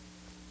 okay?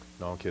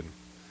 No, I'm kidding.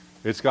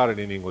 It's got it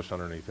in English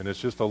underneath, and it's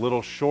just a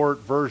little short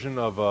version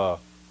of a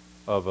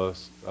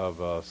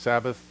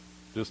Sabbath,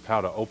 just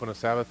how to open a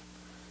Sabbath.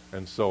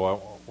 And so I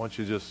want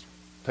you to just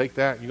take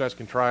that, and you guys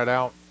can try it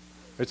out.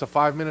 It's a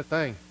 5-minute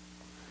thing.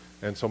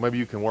 And so maybe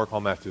you can work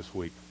on that this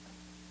week.